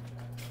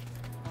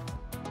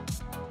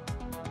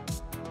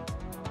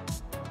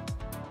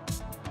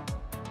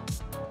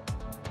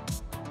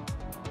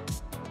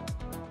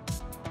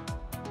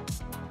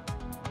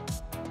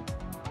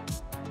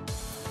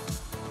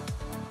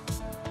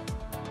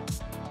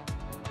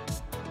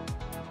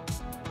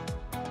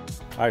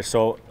 All right,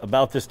 so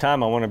about this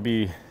time I want to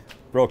be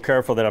real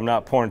careful that I'm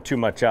not pouring too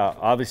much out.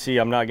 Obviously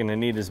I'm not going to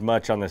need as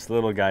much on this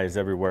little guy as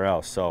everywhere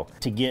else. So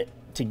to get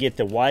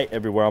the white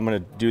everywhere, I'm going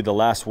to do the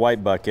last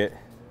white bucket.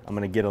 I'm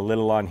going to get a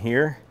little on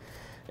here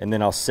and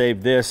then I'll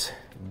save this,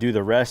 do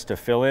the rest to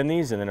fill in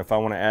these, and then if I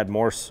want to add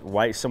more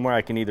white somewhere,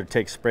 I can either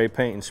take spray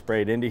paint and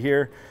spray it into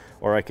here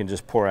or I can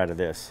just pour out of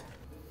this.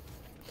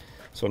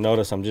 So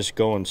notice I'm just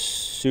going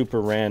super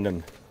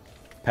random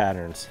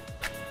patterns.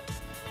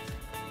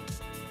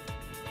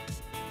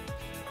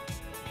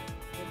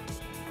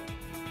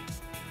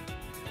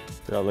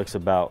 So that looks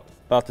about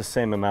about the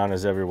same amount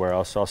as everywhere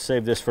else. So I'll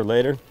save this for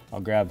later. I'll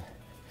grab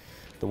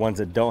the ones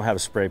that don't have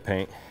spray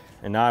paint.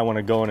 And now I want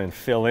to go in and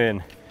fill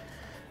in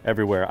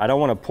everywhere. I don't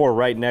want to pour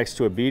right next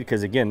to a bead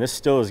because again, this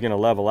still is going to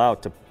level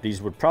out.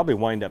 These would probably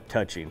wind up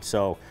touching.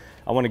 So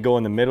I want to go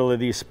in the middle of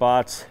these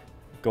spots,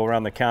 go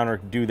around the counter,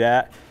 do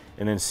that,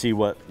 and then see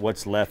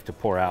what's left to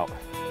pour out.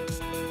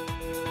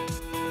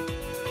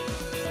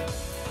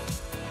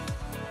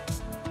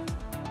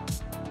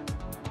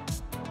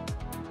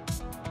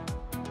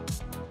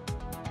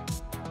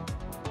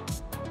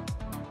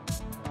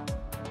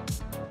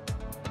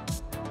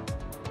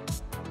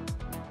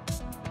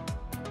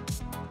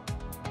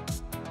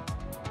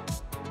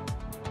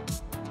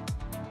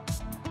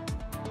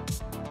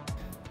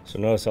 So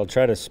notice I'll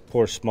try to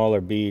pour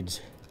smaller beads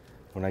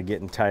when I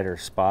get in tighter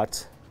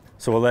spots.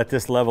 So we'll let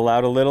this level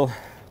out a little.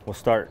 We'll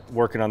start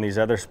working on these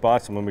other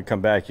spots, and when we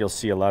come back, you'll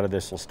see a lot of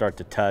this will start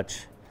to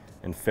touch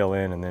and fill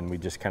in, and then we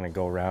just kind of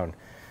go around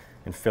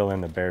and fill in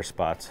the bare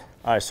spots.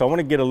 All right, so I want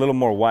to get a little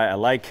more white. I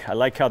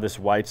like how this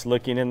white's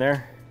looking in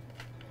there.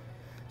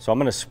 So I'm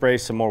going to spray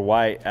some more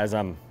white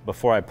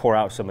before I pour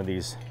out some of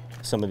these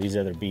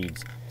other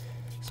beads.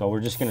 So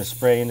we're just going to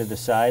spray into the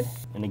side,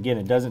 and again,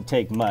 it doesn't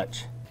take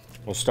much.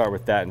 We'll start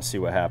with that and see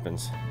what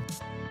happens.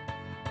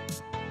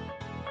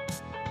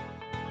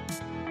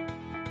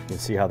 You can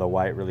see how the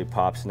white really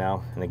pops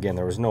now. And again,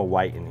 there was no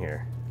white in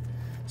here.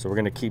 So we're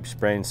gonna keep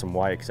spraying some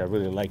white because I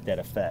really like that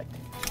effect.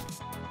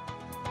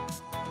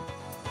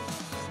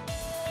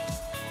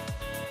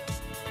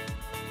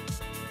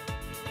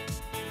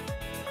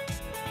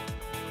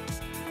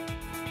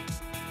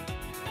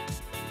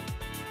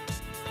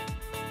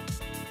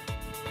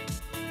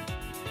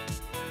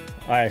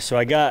 All right, so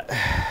I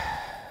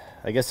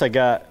guess I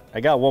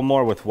got one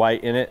more with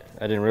white in it.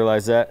 I didn't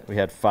realize that. We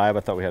had 5, I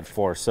thought we had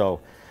 4. So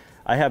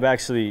I have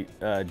actually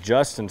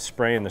Justin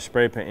spraying the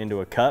spray paint into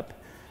a cup,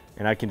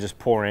 and I can just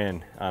pour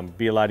in.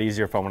 Be a lot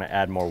easier if I want to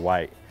add more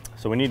white.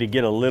 So we need to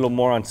get a little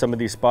more on some of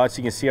these spots.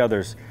 You can see how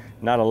there's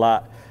not a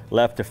lot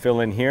left to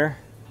fill in here,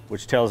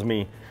 which tells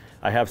me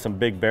I have some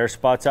big bare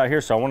spots out here.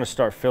 So I want to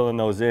start filling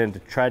those in to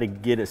try to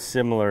get a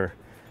similar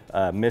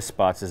mist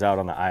spots as out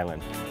on the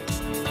island.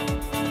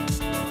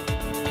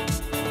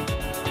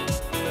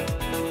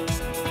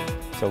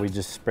 So we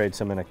just sprayed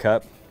some in a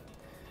cup.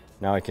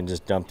 Now I can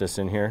just dump this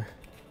in here.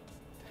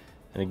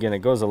 And again, it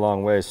goes a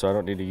long way, so I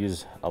don't need to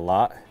use a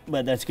lot,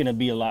 but that's gonna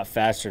be a lot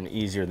faster and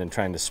easier than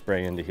trying to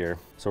spray into here.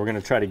 So we're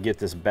gonna try to get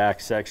this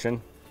back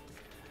section,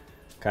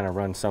 kind of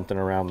run something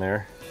around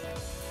there.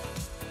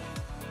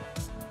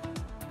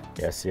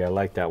 Yeah, see, I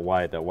like that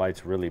white. That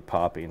white's really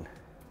popping.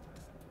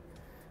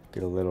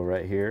 Get a little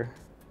right here.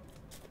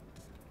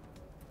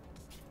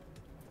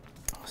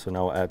 So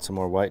now we'll add some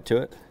more white to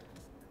it.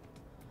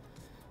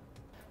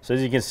 So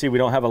as you can see, we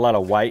don't have a lot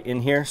of white in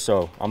here,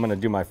 so I'm gonna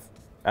do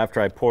after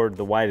I poured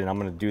the white in, I'm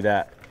gonna do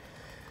that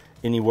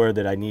anywhere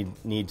that I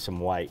need some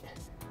white.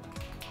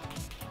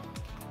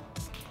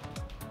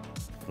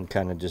 And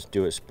kind of just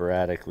do it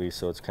sporadically,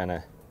 so it's kind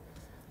of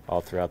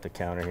all throughout the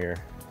counter here.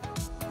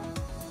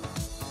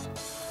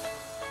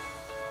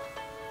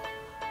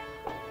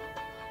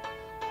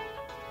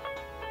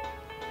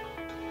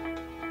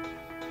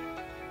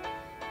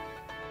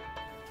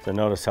 So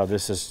notice how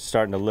this is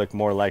starting to look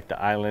more like the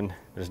island.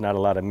 There's not a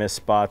lot of mist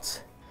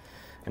spots.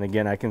 And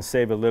again, I can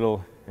save a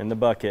little in the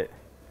bucket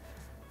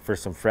for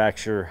some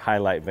fracture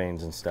highlight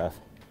veins and stuff.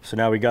 So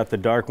now we got the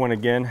dark one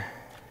again.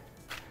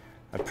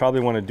 I probably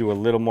want to do a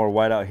little more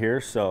white out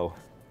here, so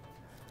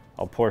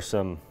I'll pour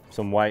some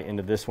white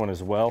into this one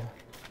as well.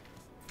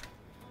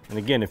 And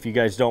again, if you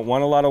guys don't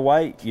want a lot of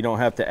white, you don't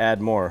have to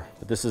add more.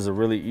 But this is a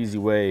really easy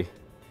way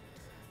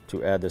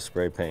to add the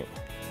spray paint.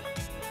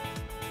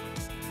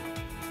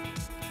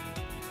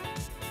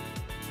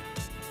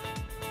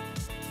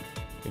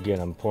 Again,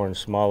 I'm pouring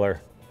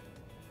smaller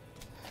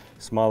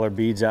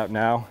beads out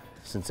now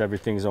since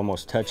everything's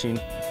almost touching.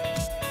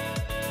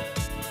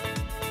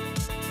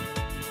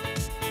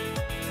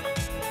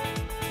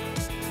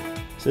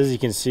 So as you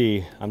can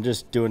see, I'm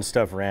just doing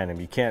stuff random.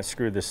 You can't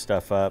screw this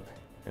stuff up,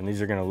 and these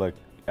are gonna look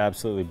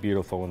absolutely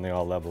beautiful when they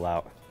all level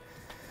out.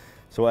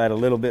 So we'll add a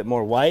little bit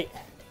more white.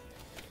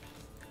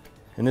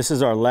 And this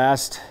is our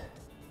last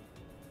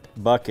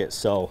bucket,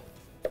 so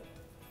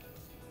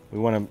we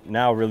want to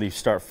now really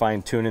start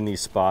fine-tuning these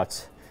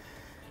spots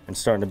and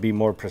starting to be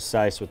more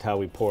precise with how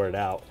we pour it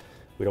out.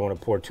 We don't want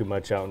to pour too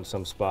much out in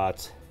some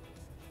spots.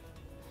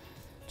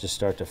 Just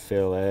start to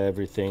fill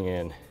everything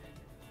in.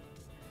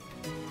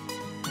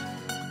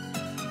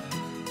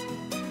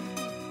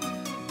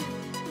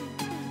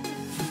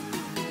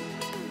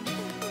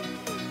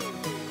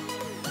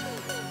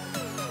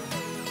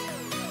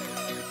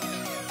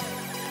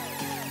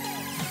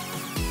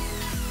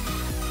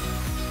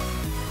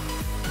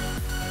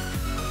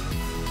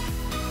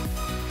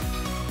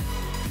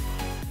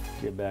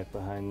 Get back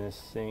behind this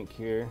sink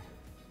here.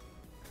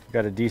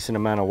 Got a decent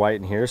amount of white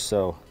in here,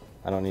 so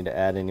I don't need to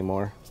add any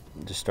more.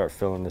 Just start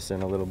filling this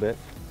in a little bit.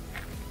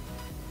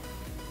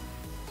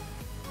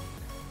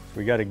 So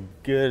we got a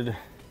good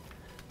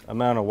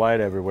amount of white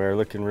everywhere,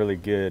 looking really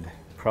good.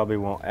 Probably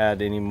won't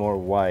add any more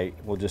white.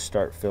 We'll just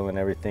start filling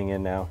everything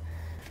in now.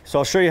 So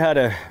I'll show you how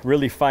to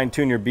really fine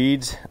tune your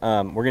beads.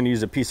 We're gonna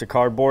use a piece of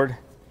cardboard.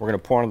 We're gonna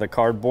pour on the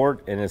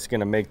cardboard and it's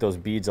gonna make those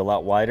beads a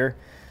lot wider.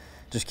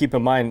 Just keep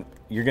in mind,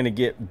 you're gonna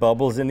get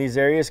bubbles in these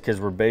areas because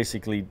we're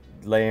basically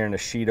layering a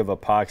sheet of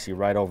epoxy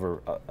right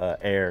over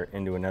air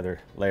into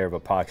another layer of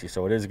epoxy.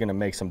 So it is gonna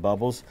make some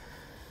bubbles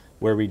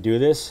where we do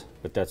this,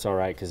 but that's all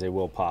right because they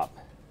will pop.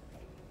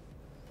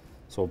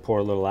 So we'll pour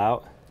a little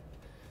out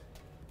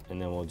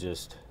and then we'll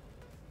just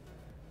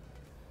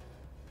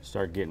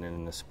start getting it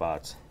in the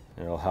spots.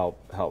 And it'll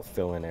help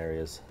fill in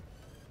areas.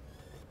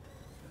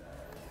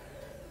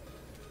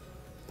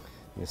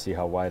 You can see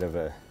how wide of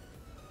a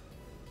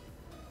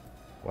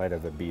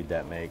bead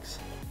that makes.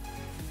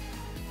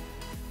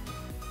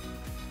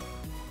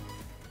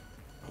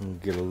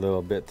 And get a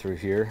little bit through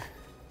here.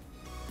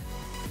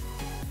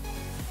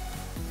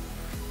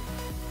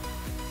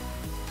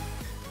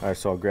 All right,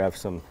 so I'll grab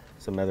some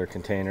other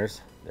containers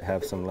that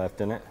have some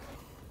left in it,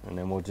 and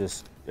then we'll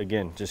just,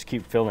 again, just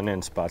keep filling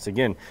in spots.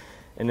 Again,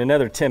 in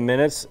another 10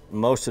 minutes,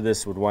 most of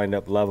this would wind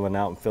up leveling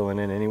out and filling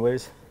in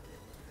anyways.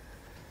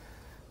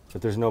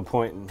 But there's no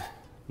point in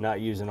not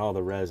using all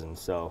the resin,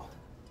 so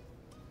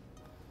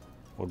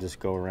we'll just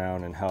go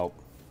around and help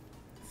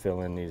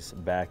fill in these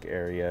back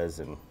areas.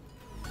 And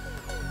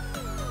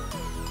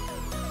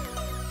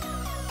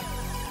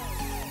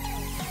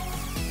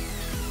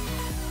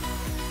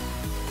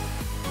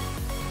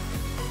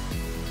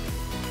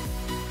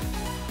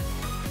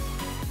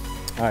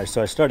all right,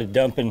 so I started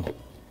dumping.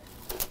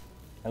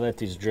 I let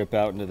these drip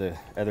out into the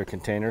other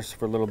containers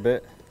for a little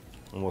bit,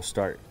 and we'll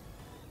start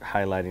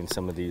highlighting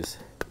some of these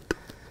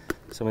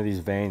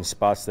vein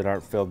spots that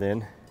aren't filled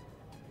in.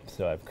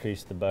 So I've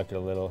creased the bucket a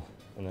little,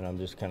 and then I'm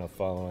just kind of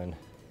following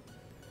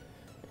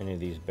any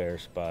of these bare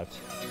spots.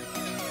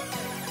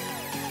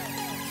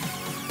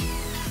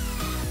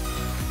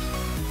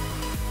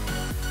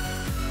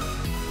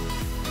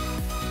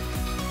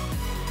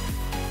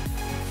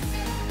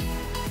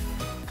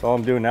 So all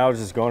I'm doing now is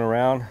just going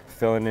around,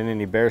 filling in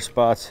any bare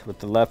spots with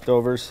the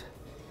leftovers,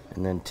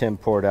 and then Tim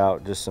poured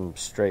out just some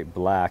straight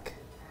black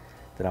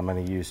that I'm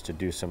going to use to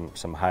do some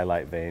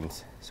highlight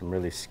veins, some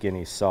really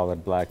skinny,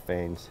 solid black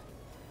veins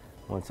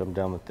once I'm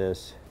done with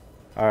this.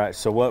 All right,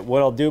 so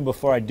what I'll do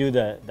before I do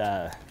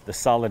the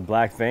solid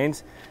black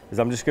veins is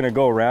I'm just going to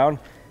go around,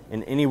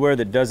 and anywhere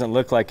that doesn't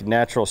look like a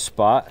natural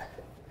spot,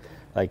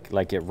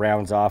 like it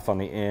rounds off on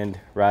the end,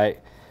 right?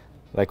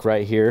 Like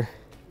right here,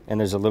 and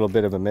there's a little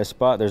bit of a miss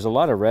spot. There's a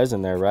lot of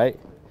resin there, right?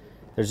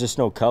 There's just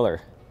no color.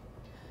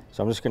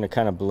 So I'm just gonna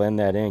kind of blend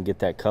that in, get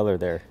that color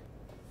there.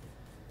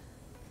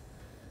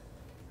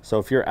 So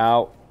if you're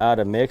out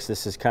of mix,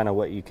 this is kind of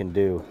what you can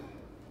do,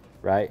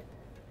 right?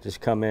 Just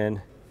come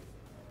in,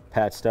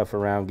 pat stuff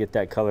around, get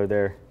that color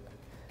there.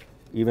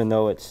 Even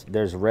though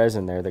there's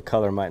resin there, the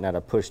color might not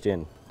have pushed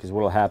in, because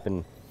what'll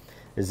happen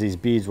is these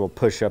beads will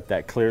push up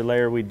that clear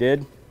layer we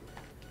did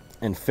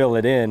and fill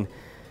it in.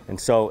 And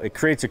so it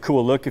creates a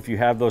cool look if you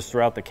have those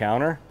throughout the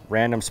counter,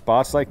 random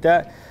spots like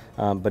that.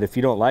 But if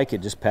you don't like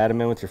it, just pat them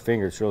in with your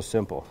finger. It's real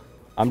simple.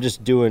 I'm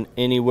just doing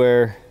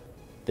anywhere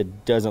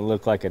that doesn't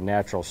look like a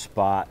natural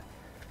spot.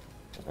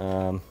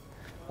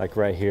 Like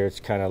right here, it's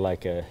kind of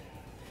like a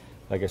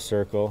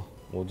circle.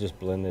 We'll just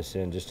blend this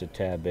in just a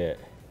tad bit.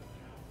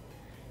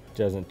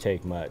 Doesn't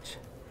take much.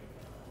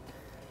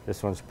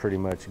 This one's pretty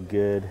much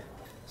good.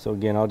 So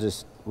again,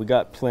 we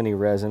got plenty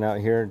resin out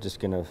here. Just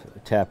gonna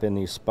tap in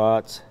these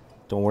spots.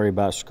 Don't worry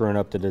about screwing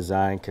up the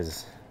design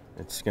because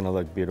it's gonna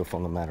look beautiful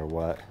no matter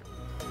what.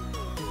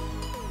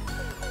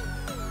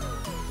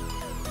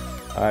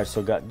 All right,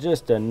 so got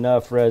just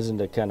enough resin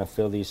to kind of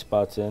fill these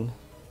spots in.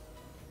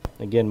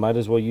 Again, might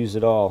as well use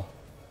it all.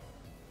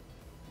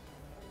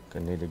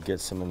 Gonna need to get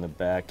some in the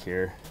back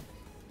here.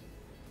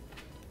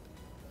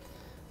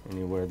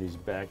 Anywhere these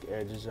back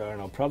edges are,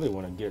 and I'll probably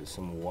want to get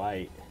some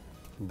white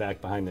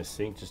back behind the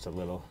sink just a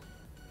little.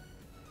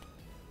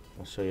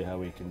 I'll show you how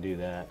we can do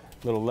that.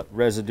 A little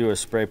residue of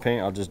spray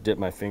paint, I'll just dip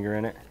my finger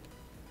in it.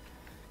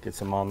 Get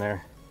some on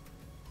there.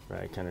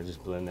 Right, kind of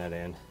just blend that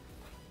in.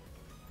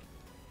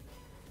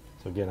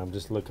 So again, I'm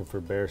just looking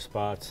for bare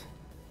spots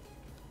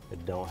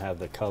that don't have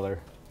the color.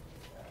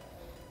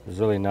 There's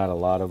really not a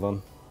lot of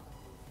them.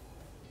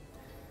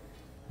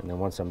 And then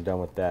once I'm done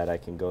with that, I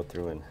can go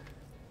through and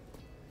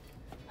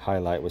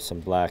highlight with some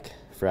black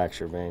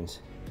fracture veins.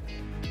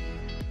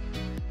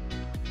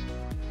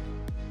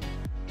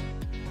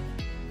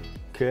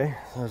 Okay,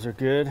 those are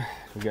good.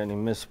 We got any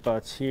missed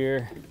spots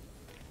here?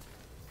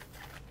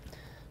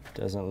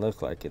 Doesn't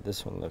look like it.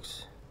 This one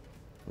looks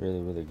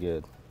really, really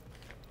good.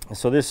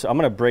 So this, I'm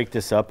gonna break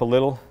this up a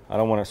little. I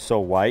don't want it so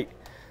white.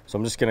 So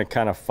I'm just gonna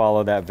kind of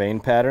follow that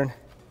vein pattern,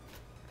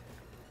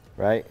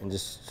 right? And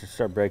just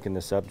start breaking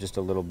this up just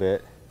a little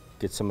bit.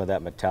 Get some of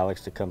that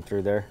metallics to come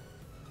through there.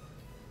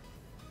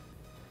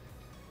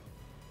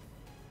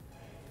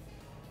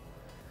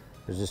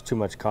 There's just too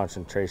much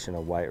concentration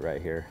of white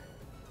right here.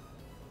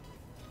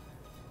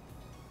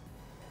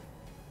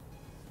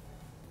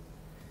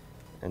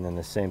 And then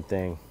the same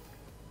thing,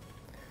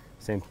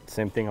 Same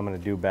thing I'm gonna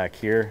do back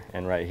here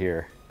and right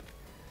here.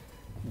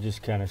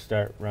 Just kind of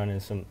start running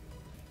some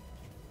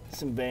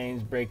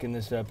veins, breaking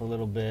this up a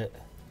little bit.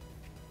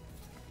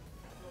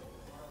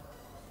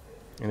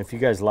 And if you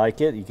guys like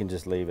it, you can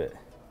just leave it.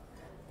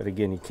 But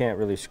again, you can't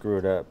really screw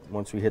it up.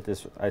 Once we hit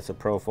this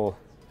isopropyl,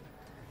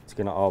 it's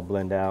gonna all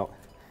blend out.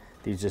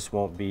 These just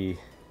won't be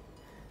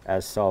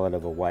as solid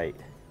of a white.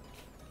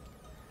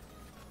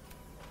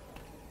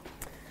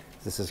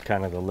 This is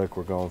kind of the look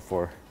we're going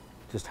for.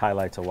 Just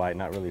highlights of white,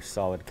 not really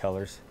solid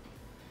colors.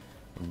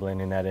 And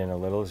blending that in a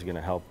little is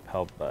gonna help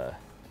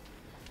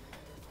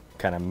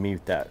kind of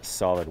mute that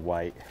solid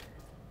white.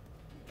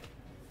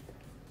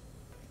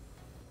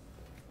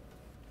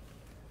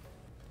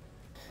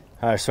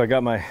 All right, so I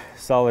got my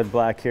solid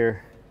black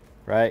here,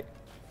 right?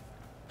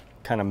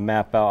 Kind of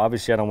map out.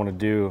 Obviously, I don't want to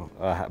do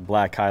a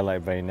black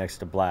highlight vein next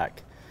to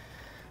black.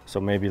 So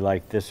maybe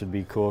like this would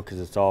be cool because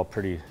it's all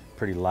pretty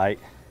light.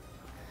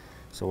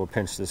 So we'll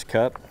pinch this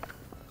cup.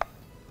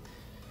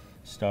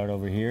 Start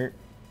over here.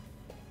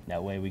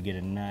 That way we get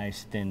a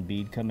nice thin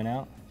bead coming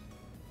out.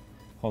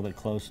 Hold it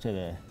close to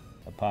the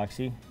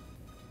epoxy.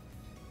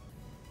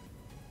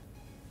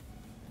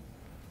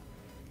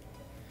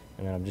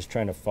 And then I'm just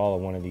trying to follow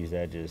one of these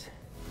edges.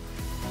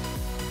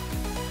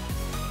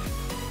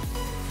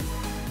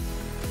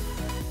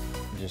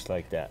 Just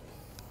like that.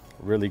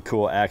 Really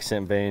cool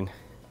accent vein.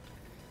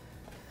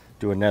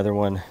 Do another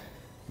one,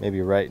 maybe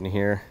right in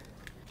here.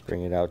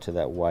 Bring it out to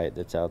that white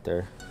that's out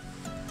there.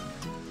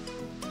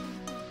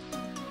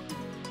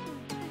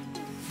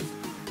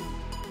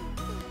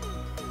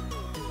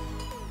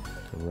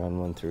 Run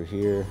one through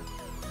here.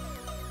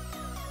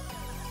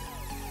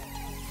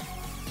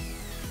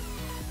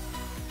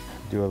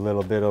 Do a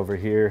little bit over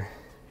here.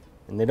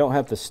 And they don't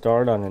have to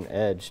start on an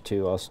edge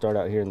too. I'll start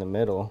out here in the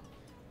middle,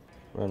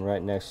 run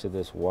right next to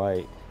this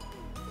white.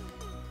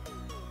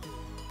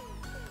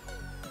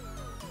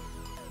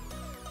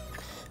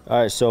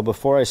 All right, so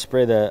before I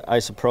spray the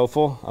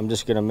isopropyl, I'm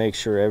just gonna make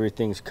sure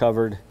everything's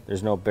covered.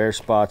 There's no bare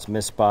spots,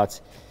 missed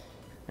spots,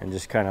 and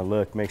just kind of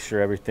look, make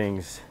sure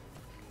everything's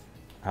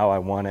how I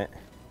want it.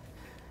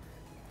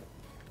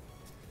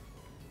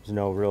 There's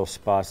no real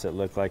spots that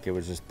look like it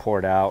was just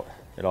poured out.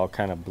 It all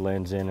kind of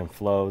blends in and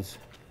flows.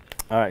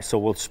 All right, so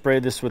we'll spray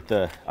this with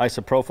the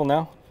isopropyl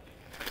now.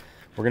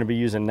 We're gonna be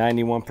using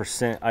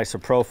 91%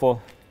 isopropyl.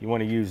 You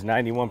wanna use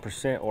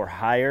 91% or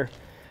higher.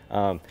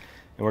 And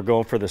we're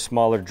going for the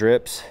smaller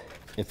drips.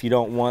 If you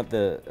don't want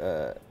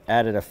the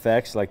added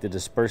effects, like the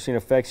dispersing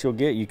effects you'll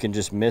get, you can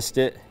just mist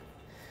it.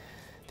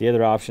 The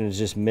other option is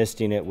just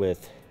misting it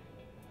with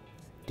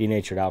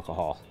denatured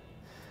alcohol.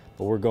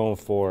 But we're going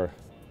for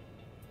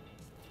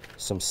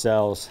some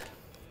cells,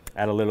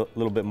 add a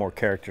little bit more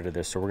character to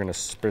this. So we're gonna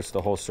spritz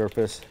the whole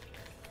surface.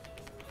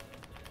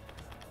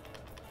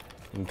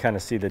 You can kind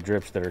of see the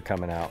drips that are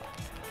coming out.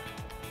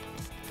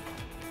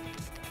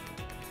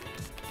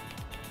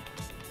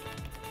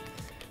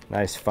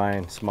 Nice,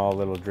 fine, small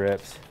little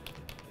drips.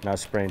 Not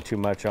spraying too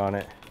much on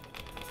it.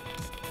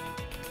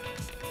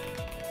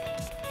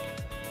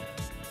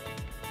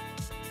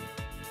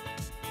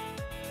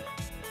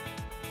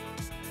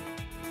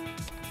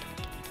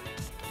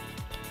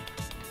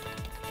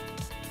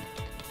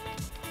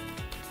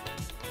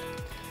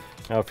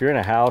 Now, if you're in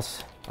a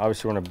house,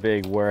 obviously we're in a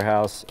big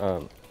warehouse,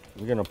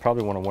 you're gonna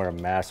probably wanna wear a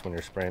mask when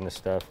you're spraying this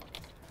stuff,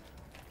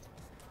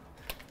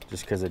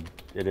 just because it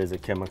is a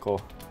chemical.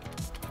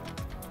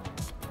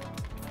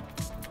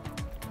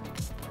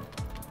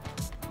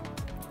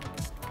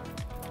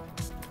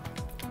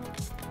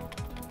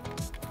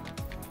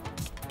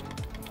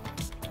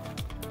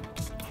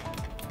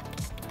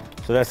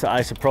 So that's the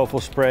isopropyl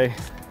spray.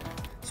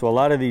 So a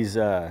lot of these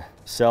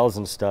cells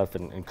and stuff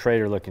and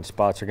crater looking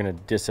spots are gonna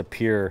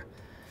disappear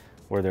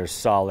where there's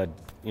solid,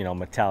 you know,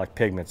 metallic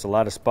pigments. A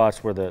lot of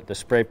spots where the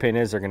spray paint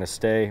is are gonna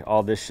stay.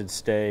 All this should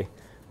stay,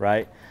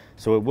 right?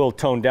 So it will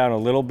tone down a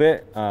little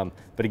bit. But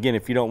again,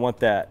 if you don't want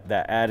that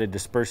added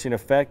dispersing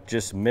effect,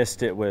 just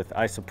mist it with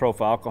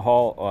isopropyl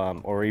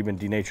alcohol or even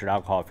denatured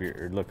alcohol if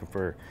you're looking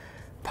for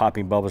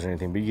popping bubbles or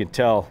anything. But you can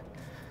tell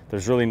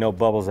there's really no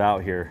bubbles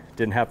out here.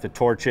 Didn't have to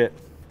torch it.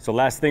 So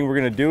last thing we're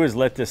gonna do is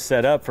let this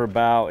set up for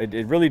about,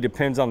 it really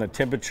depends on the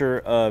temperature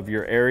of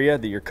your area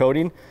that you're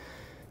coating.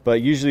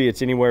 But usually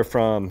it's anywhere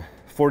from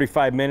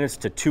 45 minutes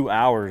to 2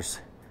 hours,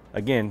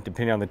 again,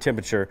 depending on the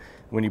temperature,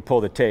 when you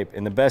pull the tape.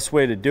 And the best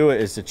way to do it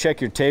is to check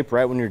your tape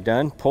right when you're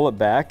done, pull it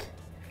back.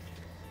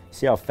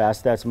 See how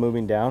fast that's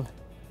moving down?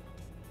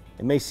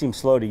 It may seem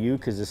slow to you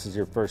because this is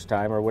your first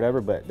time or whatever,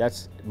 but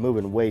that's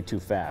moving way too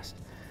fast.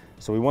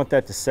 So we want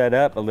that to set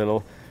up a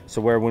little,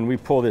 so where when we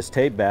pull this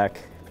tape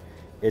back,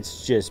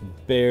 it's just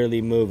barely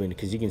moving,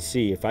 because you can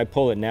see if I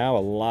pull it now, a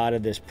lot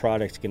of this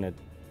product's gonna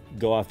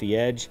go off the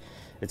edge.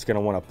 It's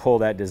gonna wanna pull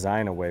that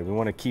design away. We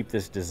wanna keep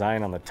this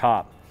design on the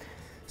top.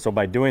 So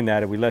by doing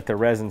that, if we let the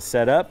resin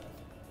set up,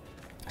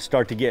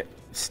 start to get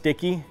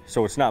sticky,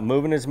 so it's not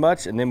moving as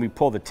much, and then we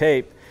pull the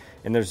tape,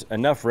 and there's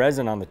enough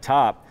resin on the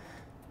top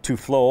to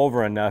flow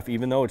over enough,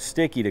 even though it's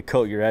sticky, to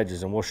coat your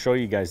edges, and we'll show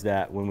you guys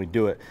that when we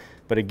do it.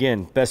 But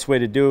again, best way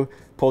to do,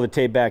 pull the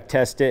tape back,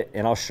 test it,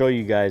 and I'll show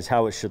you guys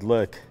how it should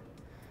look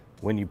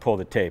when you pull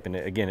the tape. And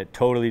again, it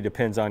totally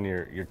depends on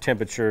your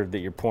temperature that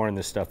you're pouring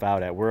this stuff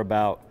out at. We're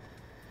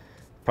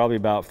probably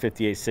about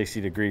 58, 60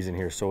 degrees in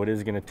here, so it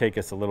is gonna take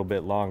us a little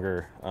bit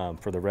longer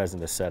for the resin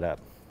to set up.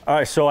 All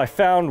right, so I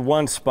found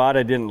one spot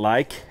I didn't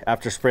like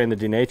after spraying the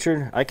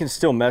denatured. I can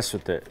still mess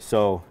with it.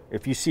 So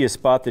if you see a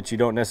spot that you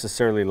don't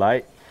necessarily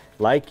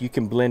like, you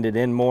can blend it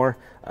in more.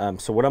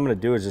 So what I'm gonna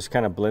do is just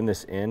kind of blend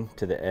this in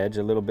to the edge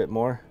a little bit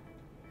more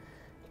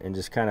and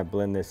just kind of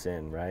blend this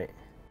in, right?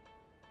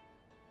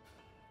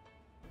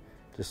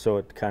 Just so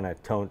it kind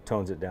of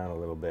tones it down a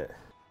little bit.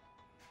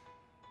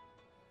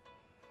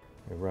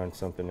 Run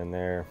something in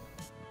there.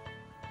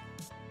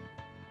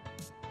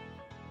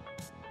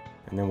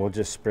 And then we'll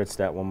just spritz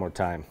that one more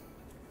time,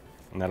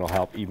 and that'll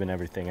help even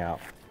everything out.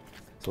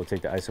 So we'll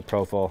take the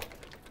isopropyl,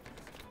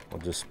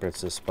 we'll just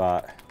spritz this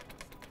spot.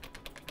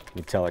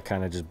 You tell it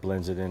kind of just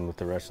blends it in with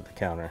the rest of the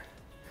counter.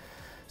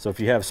 So if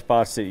you have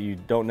spots that you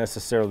don't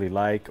necessarily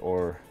like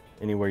or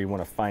anywhere you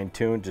want to fine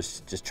tune,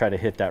 just try to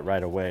hit that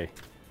right away.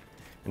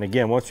 And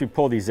again, once we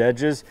pull these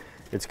edges,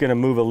 it's going to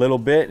move a little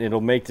bit, and it'll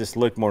make this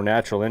look more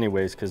natural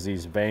anyways, because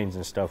these veins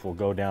and stuff will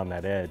go down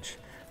that edge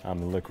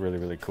and look really,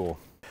 really cool.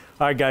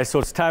 All right, guys, so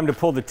it's time to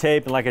pull the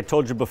tape, and like I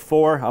told you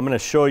before, I'm going to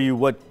show you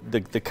what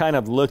the kind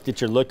of look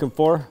that you're looking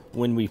for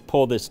when we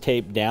pull this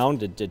tape down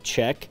to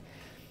check.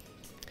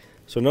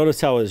 So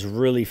notice how it's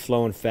really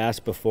flowing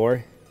fast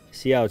before.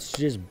 See how it's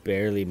just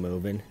barely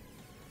moving?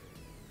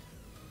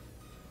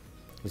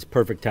 It's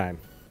perfect time.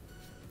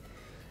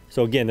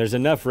 So again, there's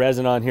enough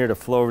resin on here to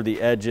flow over the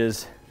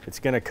edges. It's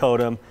going to coat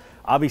them.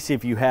 Obviously,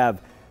 if you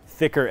have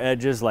thicker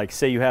edges, like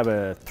say you have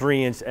a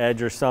 3-inch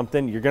edge or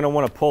something, you're going to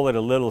want to pull it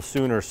a little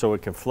sooner so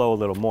it can flow a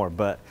little more.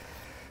 But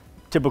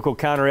typical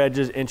counter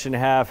edges, 1.5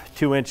 inches,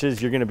 2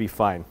 inches, you're going to be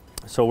fine.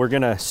 So we're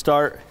going to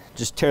start,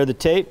 just tear the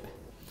tape.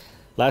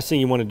 Last thing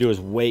you want to do is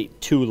wait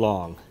too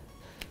long.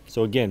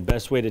 So again,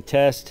 best way to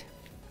test,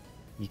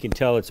 you can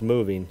tell it's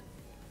moving,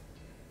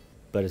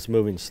 but it's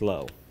moving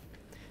slow.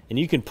 And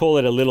you can pull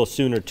it a little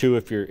sooner too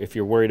if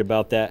you're worried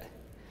about that.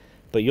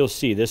 But you'll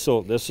see this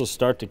will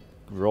start to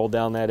roll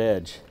down that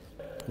edge.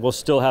 We'll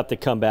still have to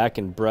come back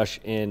and brush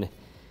in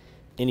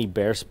any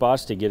bare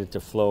spots to get it to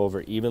flow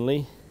over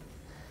evenly.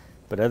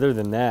 But other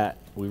than that,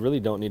 we really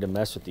don't need to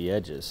mess with the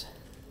edges.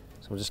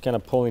 So I'm just kind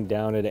of pulling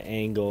down at an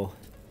angle.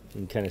 You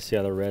can kind of see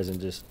how the resin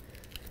just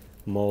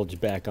molds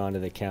back onto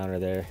the counter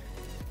there.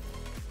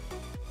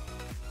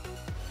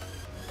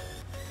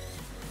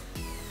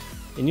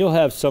 And you'll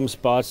have some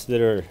spots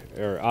that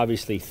are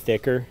obviously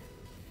thicker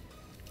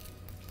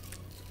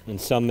and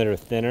some that are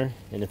thinner.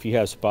 And if you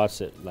have spots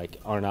that like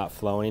are not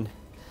flowing,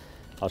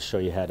 I'll show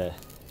you how to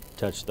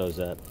touch those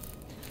up.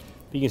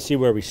 You can see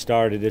where we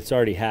started. It's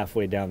already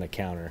halfway down the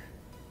counter.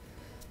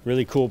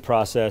 Really cool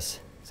process.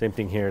 Same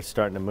thing here, it's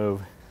starting to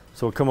move.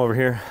 So we'll come over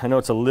here. I know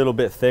it's a little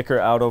bit thicker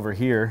out over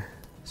here,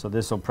 so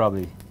this will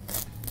probably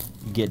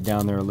get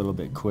down there a little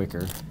bit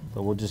quicker.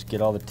 But we'll just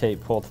get all the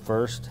tape pulled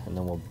first, and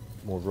then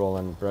we'll roll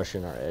in and brush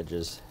in our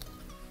edges.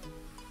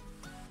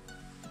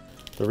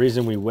 The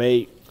reason we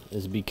wait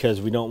is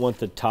because we don't want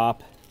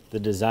the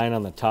design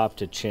on the top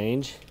to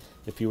change.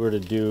 If you were to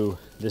do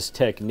this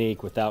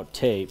technique without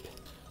tape,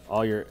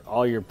 all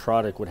your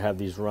product would have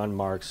these run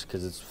marks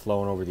because it's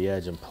flowing over the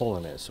edge and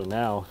pulling it. So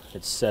now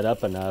it's set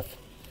up enough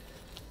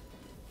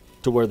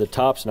to where the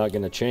top's not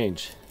going to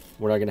change.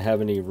 We're not going to have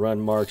any run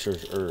marks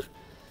or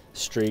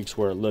streaks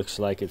where it looks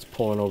like it's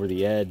pulling over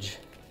the edge.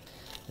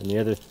 And the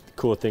other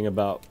cool thing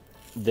about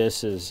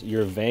this is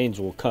your veins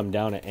will come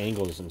down at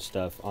angles and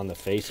stuff on the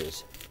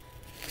faces.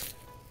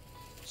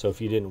 So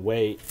if you didn't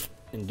wait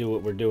and do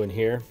what we're doing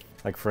here,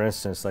 like for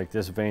instance, like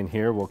this vein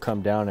here will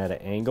come down at an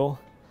angle.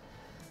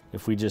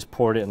 If we just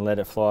poured it and let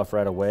it flow off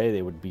right away,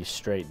 they would be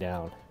straight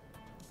down.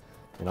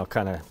 And I'll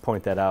kind of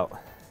point that out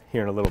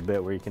here in a little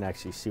bit where you can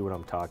actually see what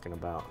I'm talking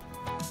about.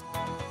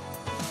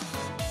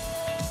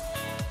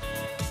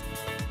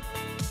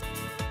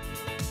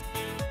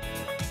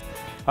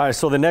 All right,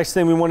 so the next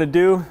thing we want to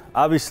do,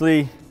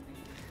 obviously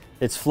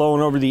it's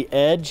flowing over the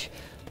edge,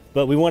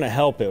 but we want to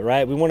help it,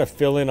 right? We want to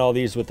fill in all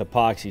these with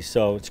epoxy.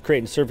 So it's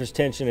creating surface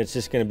tension. It's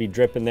just going to be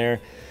dripping there.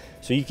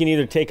 So you can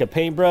either take a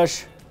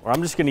paintbrush, or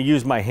I'm just going to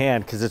use my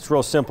hand because it's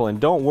real simple. And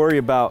don't worry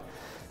about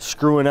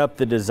screwing up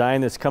the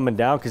design that's coming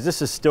down, because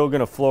this is still going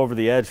to flow over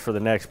the edge for the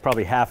next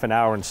probably half an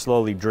hour and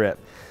slowly drip.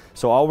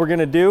 So all we're going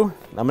to do,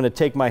 I'm going to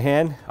take my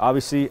hand.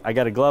 Obviously, I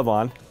got a glove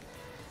on,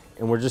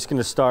 and we're just going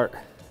to start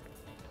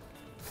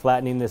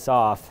flattening this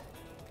off,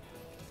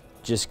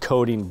 just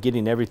coating,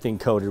 getting everything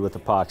coated with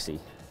epoxy.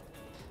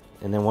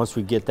 And then once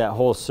we get that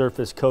whole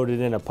surface coated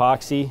in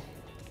epoxy,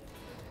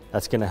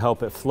 that's going to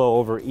help it flow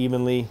over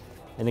evenly.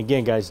 And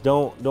again, guys,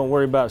 don't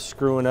worry about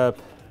screwing up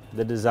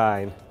the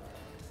design.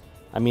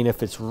 I mean,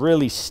 if it's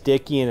really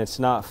sticky and it's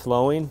not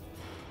flowing,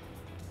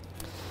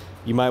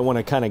 you might want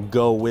to kind of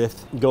go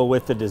with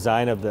the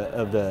design of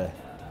the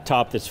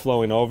top that's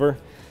flowing over.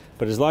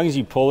 But as long as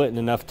you pull it in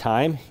enough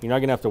time, you're not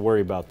gonna have to worry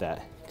about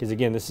that. Because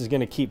again, this is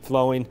gonna keep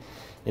flowing.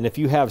 And if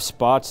you have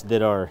spots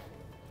that are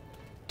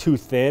too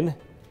thin,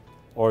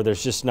 or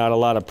there's just not a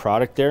lot of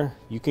product there,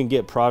 you can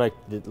get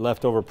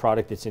leftover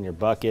product that's in your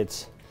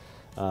buckets,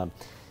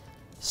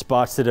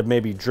 spots that have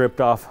maybe dripped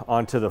off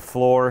onto the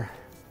floor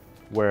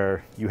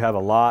where you have a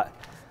lot.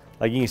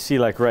 Like you can see,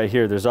 like right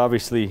here, there's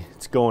obviously,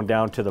 it's going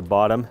down to the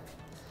bottom,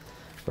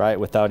 right,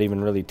 without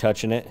even really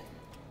touching it.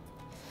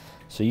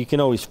 So you can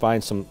always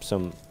find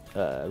some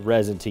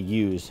resin to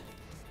use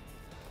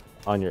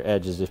on your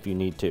edges if you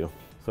need to.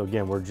 So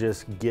again, we're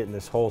just getting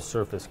this whole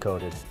surface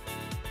coated.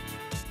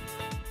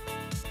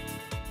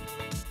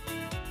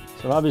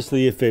 So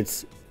obviously if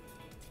it's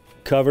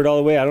covered all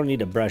the way, I don't need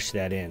to brush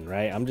that in,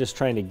 right? I'm just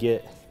trying to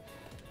get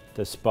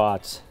the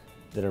spots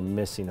that are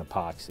missing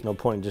epoxy. No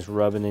point in just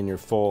rubbing in your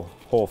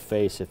whole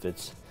face if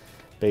it's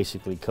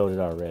basically coated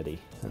already.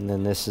 And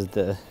then this is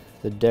the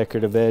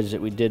decorative edge that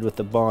we did with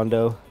the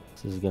Bondo.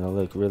 This is gonna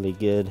look really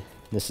good.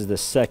 This is the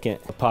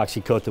second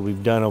epoxy coat that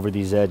we've done over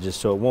these edges,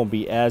 so it won't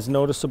be as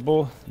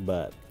noticeable,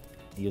 but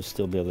you'll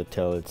still be able to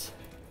tell it's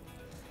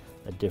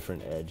a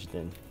different edge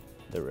than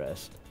the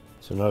rest.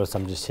 So notice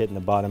I'm just hitting the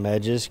bottom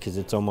edges because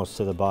it's almost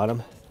to the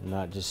bottom,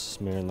 not just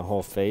smearing the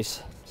whole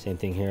face. Same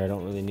thing here, I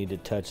don't really need to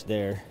touch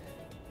there.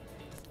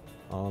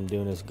 All I'm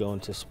doing is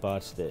going to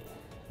spots that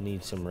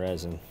need some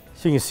resin.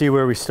 So you can see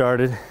where we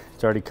started.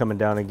 It's already coming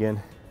down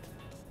again.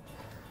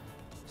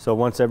 So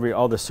once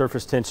all the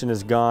surface tension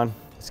is gone,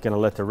 it's gonna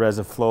let the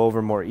resin flow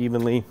over more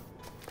evenly.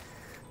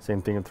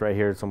 Same thing with right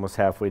here, it's almost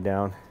halfway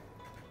down.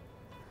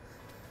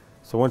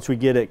 So once we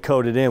get it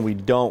coated in, we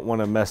don't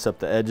want to mess up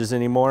the edges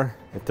anymore.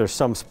 If there's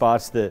some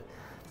spots that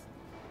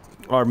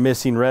are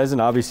missing resin,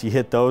 obviously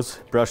hit those,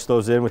 brush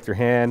those in with your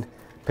hand,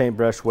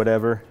 paintbrush,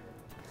 whatever.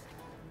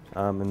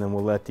 And then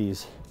we'll let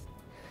these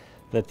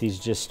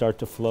just start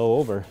to flow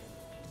over.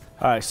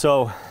 All right,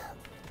 so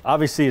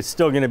obviously it's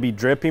still going to be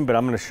dripping, but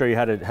I'm going to show you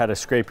how to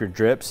scrape your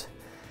drips.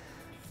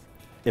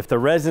 If the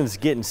resin's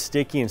getting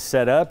sticky and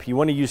set up, you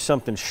want to use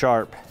something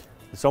sharp.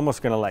 It's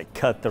almost going to like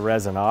cut the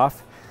resin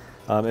off.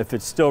 If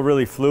it's still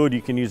really fluid,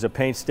 you can use a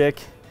paint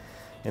stick,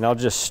 and I'll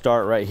just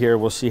start right here.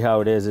 We'll see how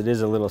it is. It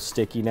is a little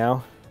sticky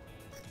now.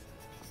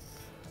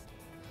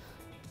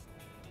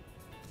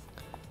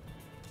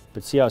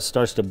 But see how it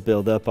starts to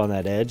build up on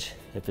that edge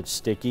if it's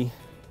sticky?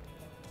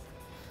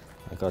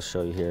 Like I'll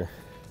show you here.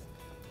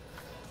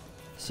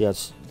 See how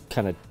it's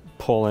kind of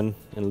pulling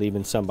and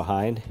leaving some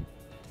behind?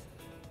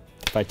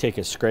 If I take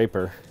a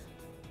scraper,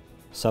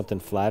 something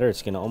flatter,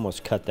 it's gonna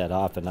almost cut that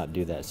off and not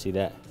do that. See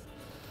that?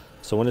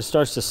 So when it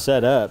starts to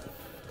set up,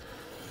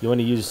 you want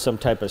to use some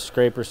type of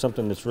scraper,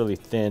 something that's really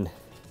thin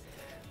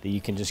that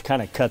you can just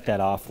kind of cut that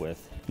off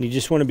with. And you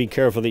just want to be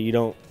careful that you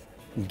don't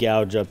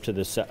gouge up to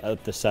the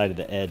side of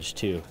the edge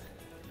too.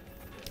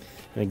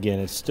 And again,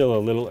 it's still a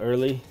little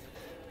early.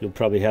 You'll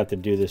probably have to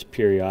do this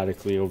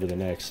periodically over the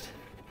next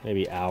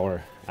maybe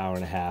hour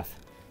and a half.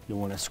 You'll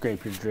want to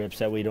scrape your drips,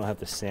 that way you don't have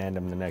to sand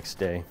them the next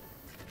day.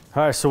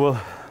 All right, so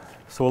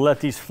we'll let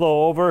these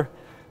flow over,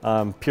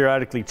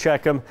 periodically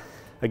check them.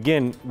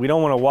 Again, we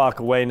don't want to walk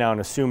away now and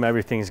assume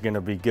everything's going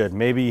to be good.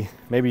 Maybe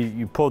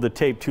you pull the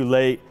tape too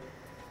late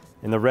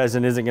and the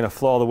resin isn't going to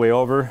flow all the way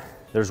over.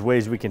 There's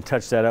ways we can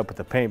touch that up with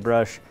a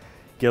paintbrush,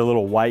 get a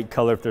little white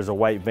color if there's a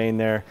white vein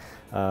there.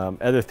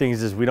 Other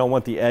things is we don't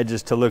want the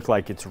edges to look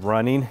like it's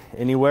running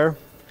anywhere,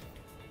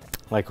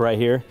 like right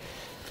here.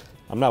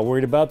 I'm not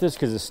worried about this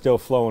because it's still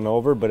flowing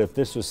over, but if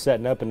this was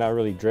setting up and not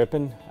really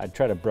dripping, I'd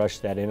try to brush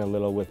that in a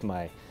little with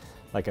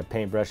like a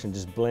paintbrush and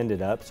just blend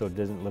it up so it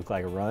doesn't look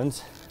like it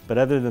runs. But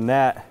other than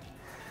that,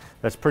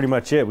 that's pretty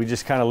much it. We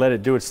just kind of let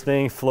it do its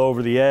thing, flow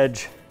over the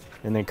edge,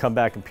 and then come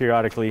back and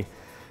periodically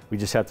we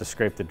just have to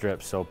scrape the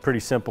drips. So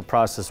pretty simple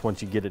process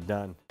once you get it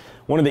done.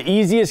 One of the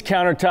easiest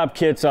countertop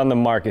kits on the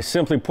market.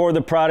 Simply pour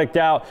the product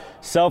out,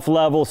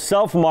 self-level,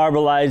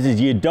 self-marbleizes.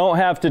 You don't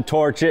have to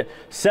torch it.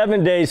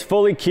 7 days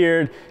fully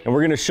cured, and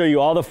we're gonna show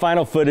you all the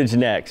final footage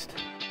next.